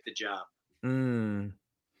going to get the job? Mm.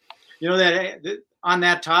 You know that on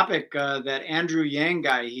that topic, that Andrew Yang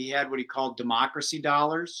guy, he had what he called democracy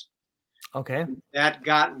dollars. Okay. That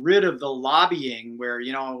got rid of the lobbying, where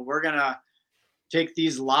we're going to take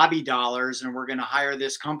these lobby dollars and we're going to hire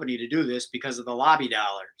this company to do this because of the lobby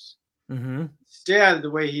dollars. Mm-hmm. Instead, the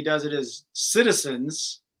way he does it is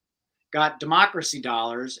citizens got democracy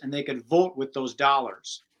dollars and they could vote with those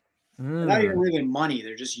dollars. They're not even Mm. really money;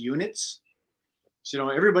 they're just units. So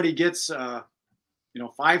everybody gets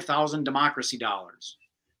 5,000 democracy dollars.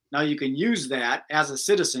 Now you can use that as a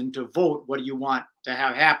citizen to vote what do you want to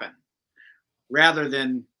have happen, rather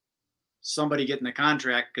than somebody getting the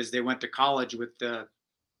contract because they went to college with the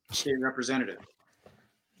state representative.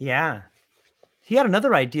 Yeah. He had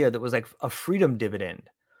another idea that was like a freedom dividend,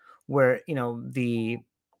 where the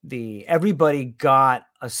everybody got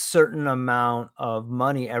a certain amount of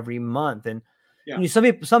money every month, and Yeah. some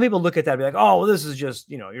people look at that and be like, oh, well, this is just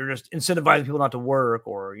you're just incentivizing people not to work,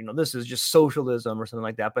 or this is just socialism or something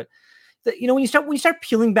like that. But when you start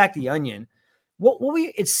peeling back the onion,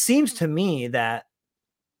 it seems to me that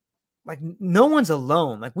like no one's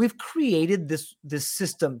alone. Like we've created this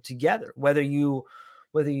system together, whether you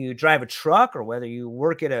drive a truck, or whether you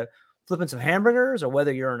work at a flipping some hamburgers, or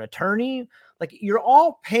whether you're an attorney, like you're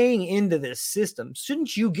all paying into this system.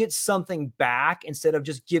 Shouldn't you get something back instead of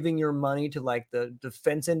just giving your money to like the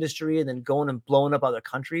defense industry and then going and blowing up other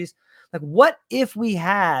countries? Like what if we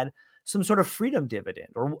had some sort of freedom dividend,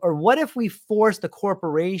 or what if we forced the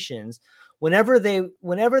corporations, whenever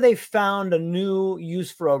they found a new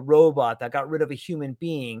use for a robot that got rid of a human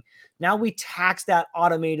being, now we tax that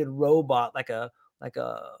automated robot like a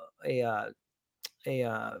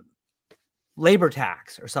labor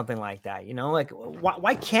tax or something like that. Like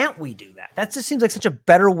why can't we do that? That just seems like such a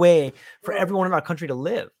better way for Well, everyone in our country to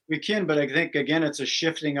live. we can, but I think again it's a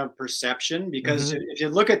shifting of perception, because Mm-hmm. if you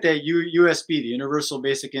look at that USB, the universal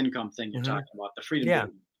basic income thing you're Mm-hmm. talking about, the freedom Yeah.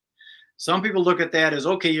 dividend. Some people look at that as,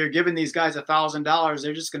 okay, you're giving these guys $1,000.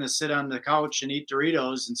 They're just going to sit on the couch and eat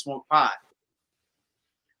Doritos and smoke pot.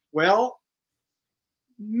 Well,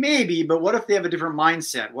 maybe, but what if they have a different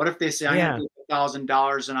mindset? What if they say, I'm going to Yeah. take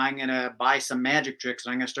 $1,000 and I'm going to buy some magic tricks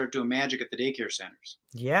and I'm going to start doing magic at the daycare centers?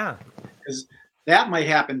 Yeah. Because that might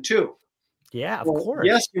happen too. Yeah, of Well,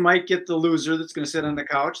 yes, course. you might get the loser that's going to sit on the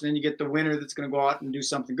couch, and then you get the winner that's going to go out and do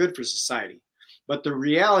something good for society. But the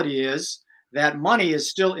reality is that money is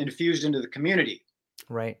still infused into the community.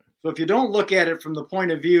 Right. So if you don't look at it from the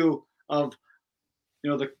point of view of,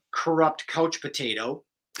 the corrupt couch potato,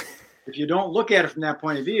 if you don't look at it from that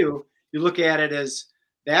point of view, you look at it as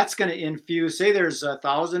that's going to infuse, say there's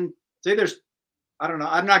 1,000, say there's, I don't know,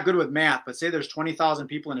 I'm not good with math, but say there's 20,000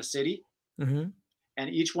 people in a city, Mm-hmm. and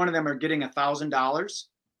each one of them are getting $1,000.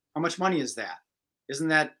 How much money is that? Isn't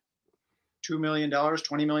that $2 million,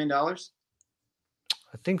 $20 million?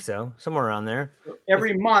 I think so. Somewhere around there. So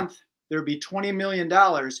every month, there'd be $20 million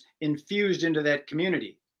infused into that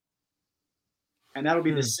community. And that'll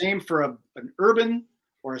be the same for an urban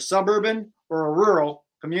or a suburban or a rural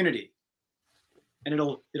community. And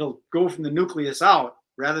it'll go from the nucleus out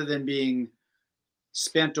rather than being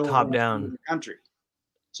spent over Top in down. the country.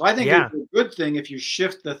 So I think Yeah. it's a good thing if you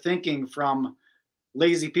shift the thinking from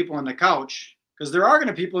lazy people on the couch, because there are going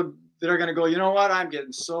to people that are going to go, you know what? I'm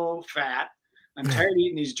getting so fat. I'm tired of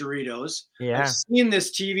eating these Doritos. I've Yeah. seen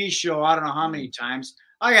this TV show I don't know how many times.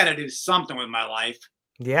 I got to do something with my life.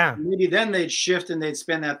 Yeah. Maybe then they'd shift and they'd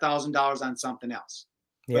spend that $1,000 on something else.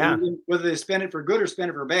 But Yeah. whether they spend it for good or spend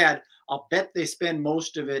it for bad, I'll bet they spend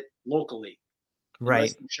most of it locally.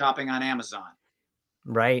 Right. Shopping on Amazon.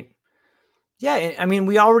 Right. Yeah. I mean,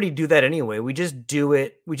 we already do that anyway. We just do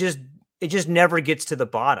it. It just never gets to the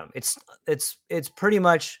bottom. It's pretty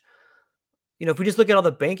much, if we just look at all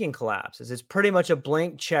the banking collapses, it's pretty much a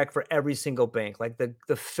blank check for every single bank. Like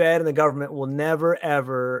the Fed and the government will never,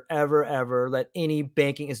 ever, ever, ever let any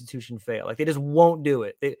banking institution fail. Like they just won't do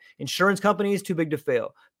it. Insurance companies too big to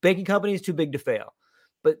fail. Banking companies too big to fail.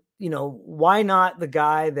 But why not the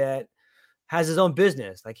guy that has his own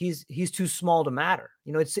business? Like he's too small to matter.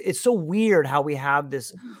 It's so weird how we have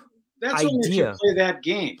this That's idea. only if you play that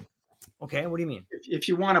game. Okay, what do you mean? If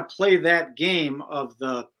you want to play that game of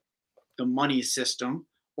the money system,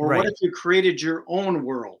 or Right. what if you created your own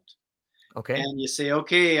world? Okay. And you say,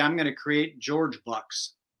 okay, I'm going to create George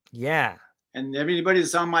Bucks. Yeah. And everybody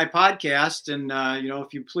that's on my podcast, and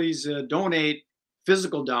if you please donate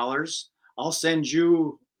physical dollars, I'll send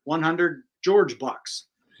you 100 George Bucks.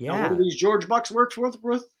 Yeah. Now, what do these George Bucks work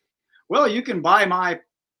worth? Well, you can buy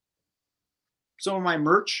some of my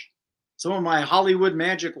merch, some of my Hollywood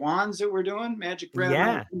magic wands that we're doing. Magic Brad and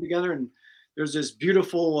I Yeah. come together, and there's this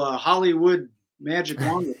beautiful Hollywood magic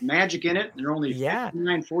wand with magic in it, and they're only Yeah.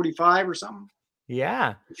 $59.45 or something.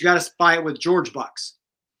 Yeah. You got to buy it with George bucks.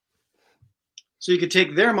 So you could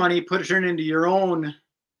take their money, put it into your own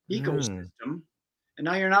ecosystem, and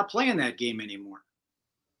now you're not playing that game anymore.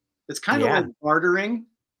 It's kind of Yeah. like bartering,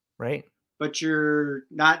 Right. but you're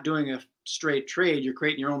not doing a straight trade. You're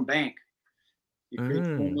creating your own bank. You create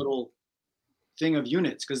your own little thing of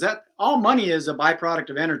units, because that all money is a byproduct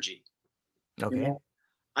of energy. You Okay. know,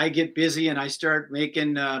 I get busy and I start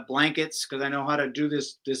making blankets because I know how to do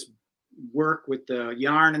this work with the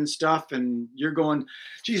yarn and stuff. And you're going,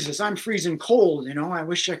 Jesus, I'm freezing cold. I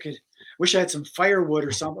wish I had some firewood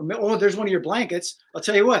or something. Oh, there's one of your blankets. I'll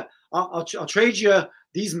tell you what, I'll trade you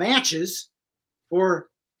these matches for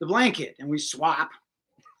the blanket, and we swap.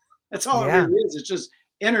 That's all it Yeah. really is. It's just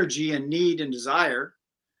energy and need and desire.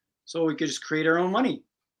 So we could just create our own money.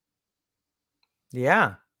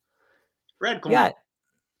 Yeah. Red coin. Yeah.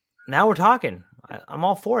 Now we're talking. I'm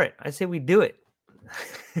all for it. I say we do it.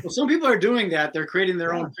 Well, some people are doing that. They're creating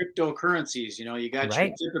their own cryptocurrencies. You got your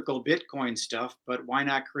Right. typical Bitcoin stuff, but why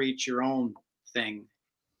not create your own thing?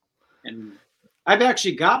 And I've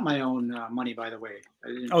actually got my own money, by the way.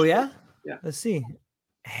 Oh, yeah? Yeah. Let's see.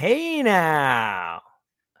 Hey, now.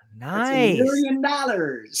 That's Nice. $1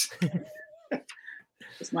 million.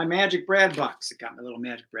 It's my Magic Brad bucks. It got my little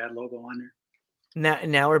Magic Brad logo on there.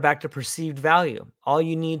 Now we're back to perceived value. All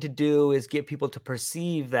you need to do is get people to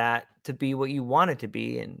perceive that to be what you want it to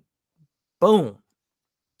be, and boom.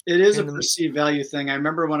 It is a perceived value thing. I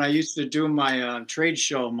remember when I used to do my trade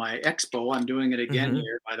show, my expo. I'm doing it again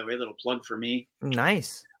here, by the way. A little plug for me.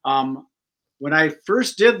 Nice. When I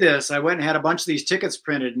first did this, I went and had a bunch of these tickets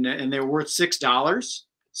printed, and they were worth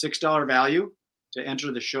 $6 value to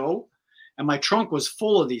enter the show. And my trunk was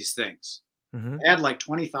full of these things. I had like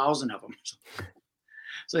 20,000 of them.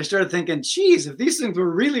 So I started thinking, geez, if these things were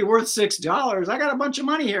really worth $6, I got a bunch of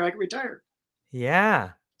money here. I could retire.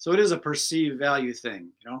 Yeah. So it is a perceived value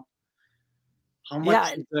thing, How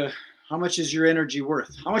much is your energy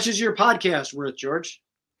worth? How much is your podcast worth, George?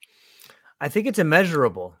 I think it's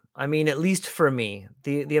immeasurable. I mean, at least for me,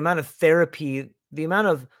 the amount of therapy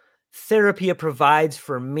it provides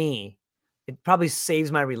for me, it probably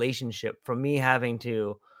saves my relationship from me having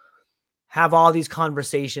to have all these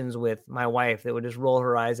conversations with my wife that would just roll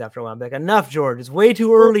her eyes after a while. I'm like, enough, George. It's way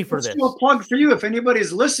too early for this. Let's do a plug for you. If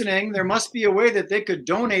anybody's listening, there must be a way that they could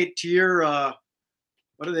donate to your,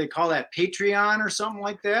 what do they call that? Patreon or something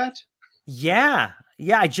like that? Yeah.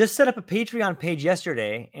 I just set up a Patreon page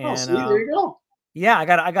yesterday. And see, there you go. Yeah, I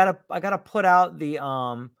gotta put out the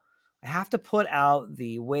I have to put out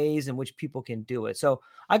the ways in which people can do it. So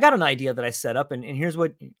I got an idea that I set up, and here's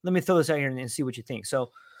what, let me throw this out here and see what you think. So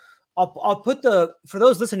I'll put for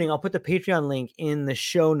those listening, I'll put the Patreon link in the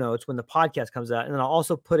show notes when the podcast comes out, and then I'll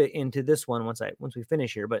also put it into this one once we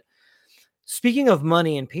finish here. But speaking of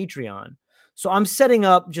money and Patreon, so I'm setting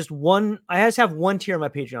up I just have one tier on my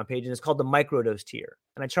Patreon page, and it's called the microdose tier.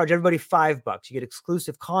 And I charge everybody $5. You get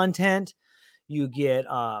exclusive content, you get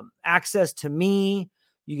access to me,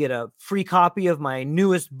 you get a free copy of my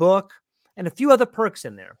newest book, and a few other perks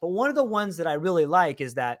in there. But one of the ones that I really like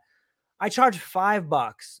is that I charge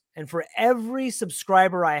 $5, and for every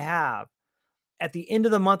subscriber I have, at the end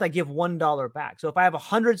of the month, I give $1 back. So if I have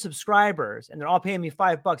 100 subscribers and they're all paying me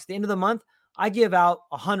 $5, at the end of the month, I give out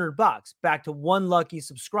 $100 back to one lucky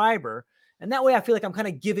subscriber. And that way I feel like I'm kind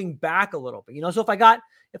of giving back a little bit, So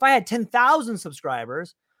if I had 10,000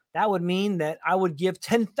 subscribers, that would mean that I would give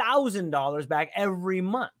 $10,000 back every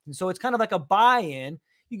month. And so it's kind of like a buy-in.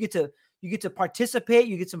 You get to participate,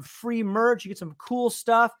 you get some free merch, you get some cool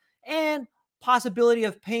stuff, and possibility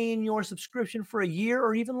of paying your subscription for a year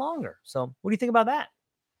or even longer. So what do you think about that?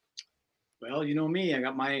 Well, you know me, I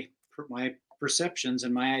got my perceptions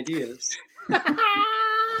and my ideas.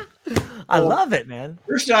 I love it, man.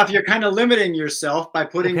 First off, you're kind of limiting yourself by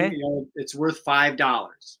putting, it's worth $5.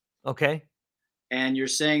 Okay. And you're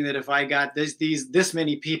saying that if I got this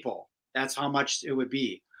many people, that's how much it would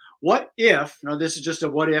be. What if, this is just a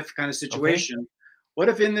what if kind of situation. Okay. What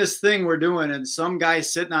if in this thing we're doing, and some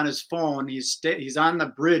guy's sitting on his phone, he's on the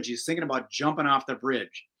bridge, he's thinking about jumping off the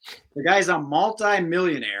bridge. The guy's a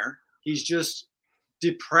multi-millionaire. He's just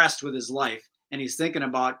depressed with his life, and he's thinking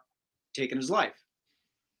about taking his life.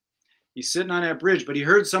 He's sitting on that bridge, but he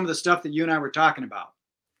heard some of the stuff that you and I were talking about.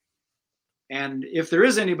 And if there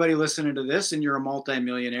is anybody listening to this and you're a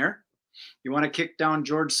multi-millionaire, you want to kick down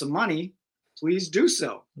George some money, please do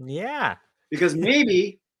so. Yeah. Because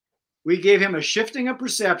maybe we gave him a shifting of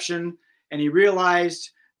perception, and he realized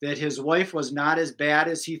that his wife was not as bad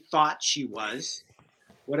as he thought she was.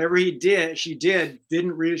 Whatever she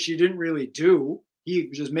didn't really do. He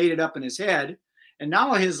just made it up in his head. And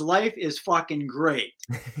now his life is fucking great.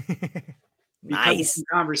 Nice. Because of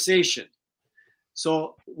conversation.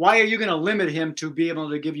 So why are you going to limit him to be able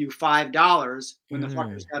to give you $5 when the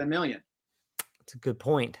fucker's got $1 million? That's a good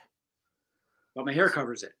point. But my hair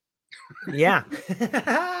covers it. Yeah.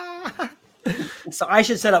 So I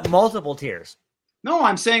should set up multiple tiers. No,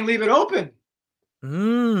 I'm saying leave it open.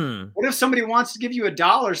 Mm. What if somebody wants to give you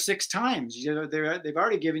 $1 6 times? You know, they've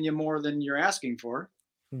already given you more than you're asking for.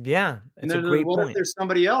 Yeah, it's a great point. What if there's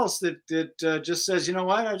somebody else that just says, you know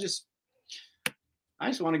what, I just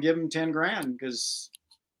want to give him 10 grand because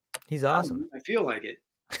he's awesome. I feel like it.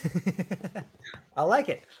 I like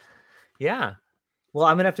it. Yeah. Well,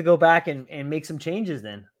 I'm gonna have to go back and make some changes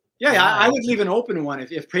then. Yeah, I would leave an open one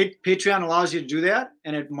if Patreon allows you to do that,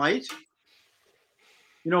 and it might.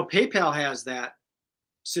 You know, PayPal has that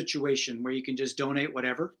situation where you can just donate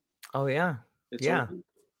whatever. Oh yeah, it's open.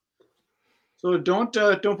 So don't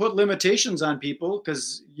put limitations on people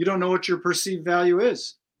because you don't know what your perceived value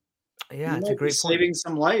is. Yeah, it's a great point. Saving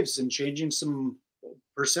some lives and changing some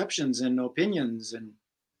perceptions and opinions, and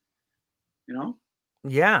you know.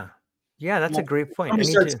 Yeah, that's a great point. If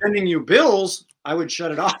somebody starts sending you bills, I would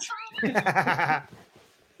shut it off.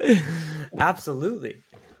 Absolutely.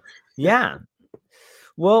 Yeah.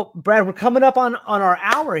 Well, Brad, we're coming up on our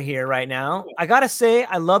hour here right now. I got to say,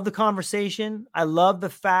 I love the conversation. I love the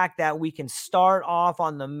fact that we can start off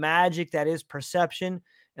on the magic that is perception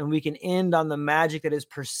and we can end on the magic that is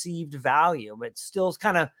perceived value, but still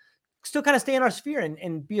kind of stay in our sphere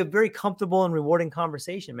and be a very comfortable and rewarding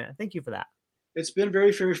conversation, man. Thank you for that. It's been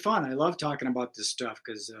very, very fun. I love talking about this stuff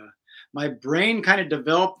because my brain kind of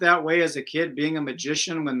developed that way as a kid, being a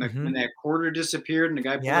magician. When that quarter disappeared and the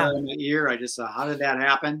guy pulled it out of my ear, I just thought, how did that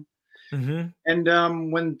happen? Mm-hmm.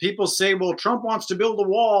 And when people say, well, Trump wants to build a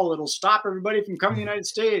wall, it'll stop everybody from coming to the United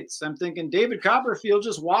States. I'm thinking David Copperfield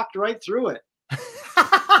just walked right through it.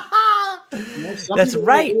 That's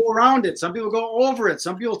right. Go around it. Some people go over it.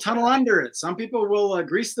 Some people tunnel under it. Some people will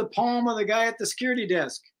grease the palm of the guy at the security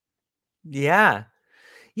desk. Yeah.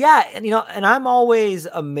 Yeah. And, and I'm always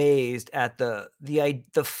amazed at the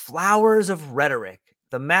flowers of rhetoric,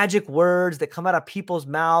 the magic words that come out of people's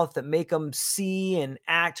mouth that make them see and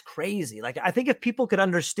act crazy. Like, I think if people could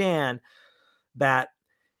understand that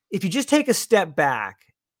if you just take a step back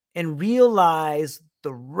and realize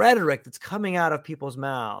the rhetoric that's coming out of people's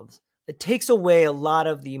mouths, it takes away a lot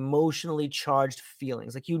of the emotionally charged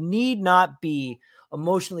feelings. Like, you need not be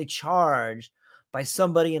emotionally charged by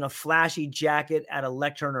somebody in a flashy jacket at a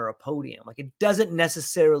lectern or a podium. Like, it doesn't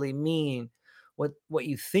necessarily mean what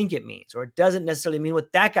you think it means, or it doesn't necessarily mean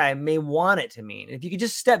what that guy may want it to mean. If you could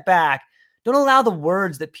just step back, don't allow the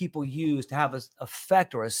words that people use to have an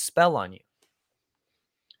effect or a spell on you.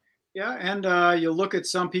 Yeah, and you look at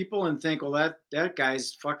some people and think, well, that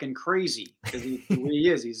guy's fucking crazy because the way he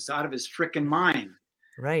is. He's out of his freaking mind.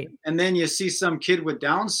 Right. And then you see some kid with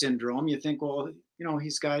Down syndrome. You think, well,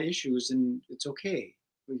 he's got issues and it's okay.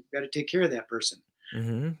 We've got to take care of that person.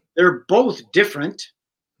 Mm-hmm. They're both different.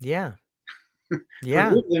 Yeah.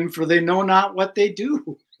 Yeah. For they know not what they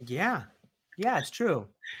do. Yeah. Yeah, it's true.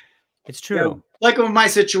 It's true. Like in my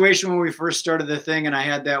situation when we first started the thing and I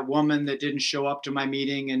had that woman that didn't show up to my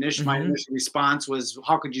meeting, and my initial response was,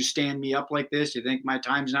 how could you stand me up like this? You think my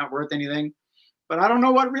time's not worth anything? But I don't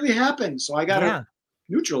know what really happened. So I got to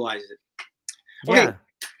neutralize it. Okay,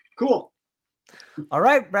 cool. All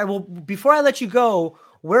right, Brad. Well, before I let you go,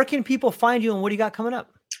 where can people find you and what do you got coming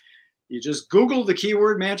up? You just Google the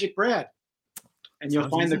keyword Magic Brad and you'll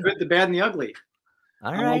find the good, the bad, and the ugly.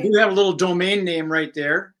 All right. I do have a little domain name right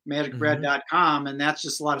there, magicbrad.com, and that's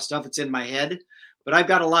just a lot of stuff that's in my head. But I've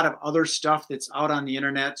got a lot of other stuff that's out on the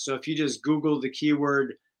internet. So if you just Google the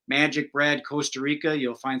keyword Magic Brad Costa Rica,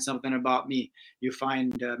 you'll find something about me. You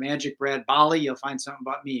find Magic Brad Bali, you'll find something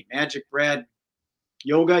about me. Magic Brad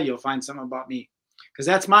Yoga, you'll find something about me. Because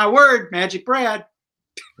that's my word, Magic Brad.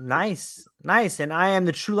 Nice. And I am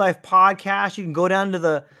the True Life Podcast. You can go down to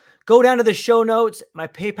the show notes. My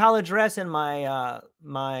PayPal address and my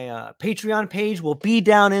Patreon page will be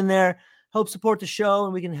down in there. Help support the show,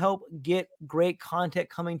 and we can help get great content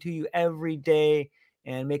coming to you every day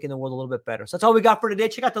and making the world a little bit better. So that's all we got for today.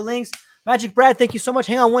 Check out the links. Magic Brad, thank you so much.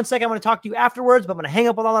 Hang on one second. I'm going to talk to you afterwards, but I'm going to hang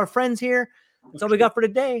up with all our friends here. That's all we got for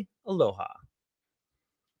today. Aloha.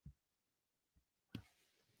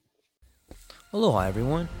 Aloha,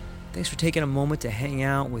 everyone. Thanks for taking a moment to hang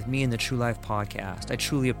out with me in the True Life Podcast. I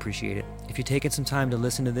truly appreciate it. If you're taking some time to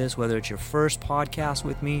listen to this, whether it's your first podcast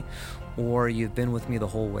with me or you've been with me the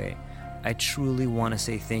whole way, I truly want to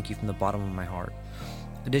say thank you from the bottom of my heart.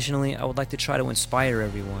 Additionally, I would like to try to inspire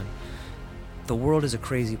everyone. The world is a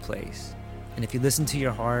crazy place, and if you listen to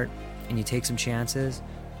your heart and you take some chances,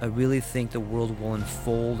 I really think the world will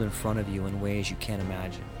unfold in front of you in ways you can't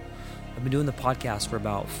imagine. I've been doing the podcast for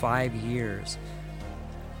about 5 years.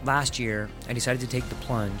 Last year, I decided to take the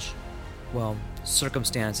plunge. Well,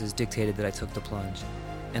 circumstances dictated that I took the plunge,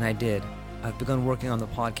 and I did. I've begun working on the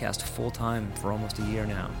podcast full-time for almost a year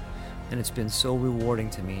now, and it's been so rewarding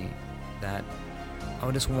to me that I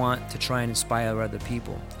would just want to try and inspire other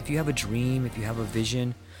people. If you have a dream, if you have a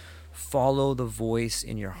vision, follow the voice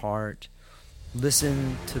in your heart,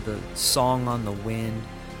 listen to the song on the wind,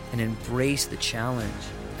 and embrace the challenge.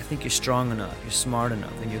 I think you're strong enough, you're smart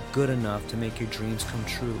enough, and you're good enough to make your dreams come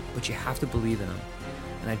true, but you have to believe in them.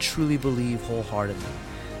 And I truly believe wholeheartedly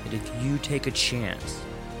that if you take a chance,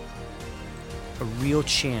 a real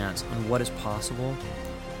chance on what is possible,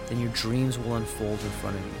 then your dreams will unfold in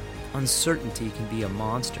front of you. Uncertainty can be a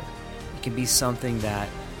monster. It can be something that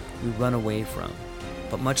we run away from.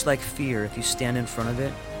 But much like fear, if you stand in front of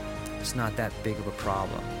it, it's not that big of a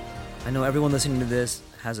problem. I know everyone listening to this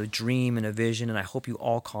has a dream and a vision, and I hope you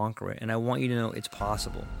all conquer it. And I want you to know it's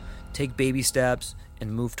possible. Take baby steps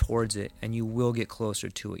and move towards it, and you will get closer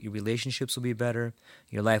to it. Your relationships will be better.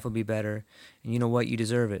 Your life will be better. And you know what? You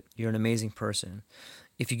deserve it. You're an amazing person.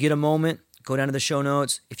 If you get a moment, go down to the show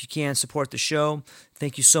notes. If you can, support the show.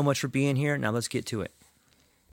 Thank you so much for being here. Now let's get to it.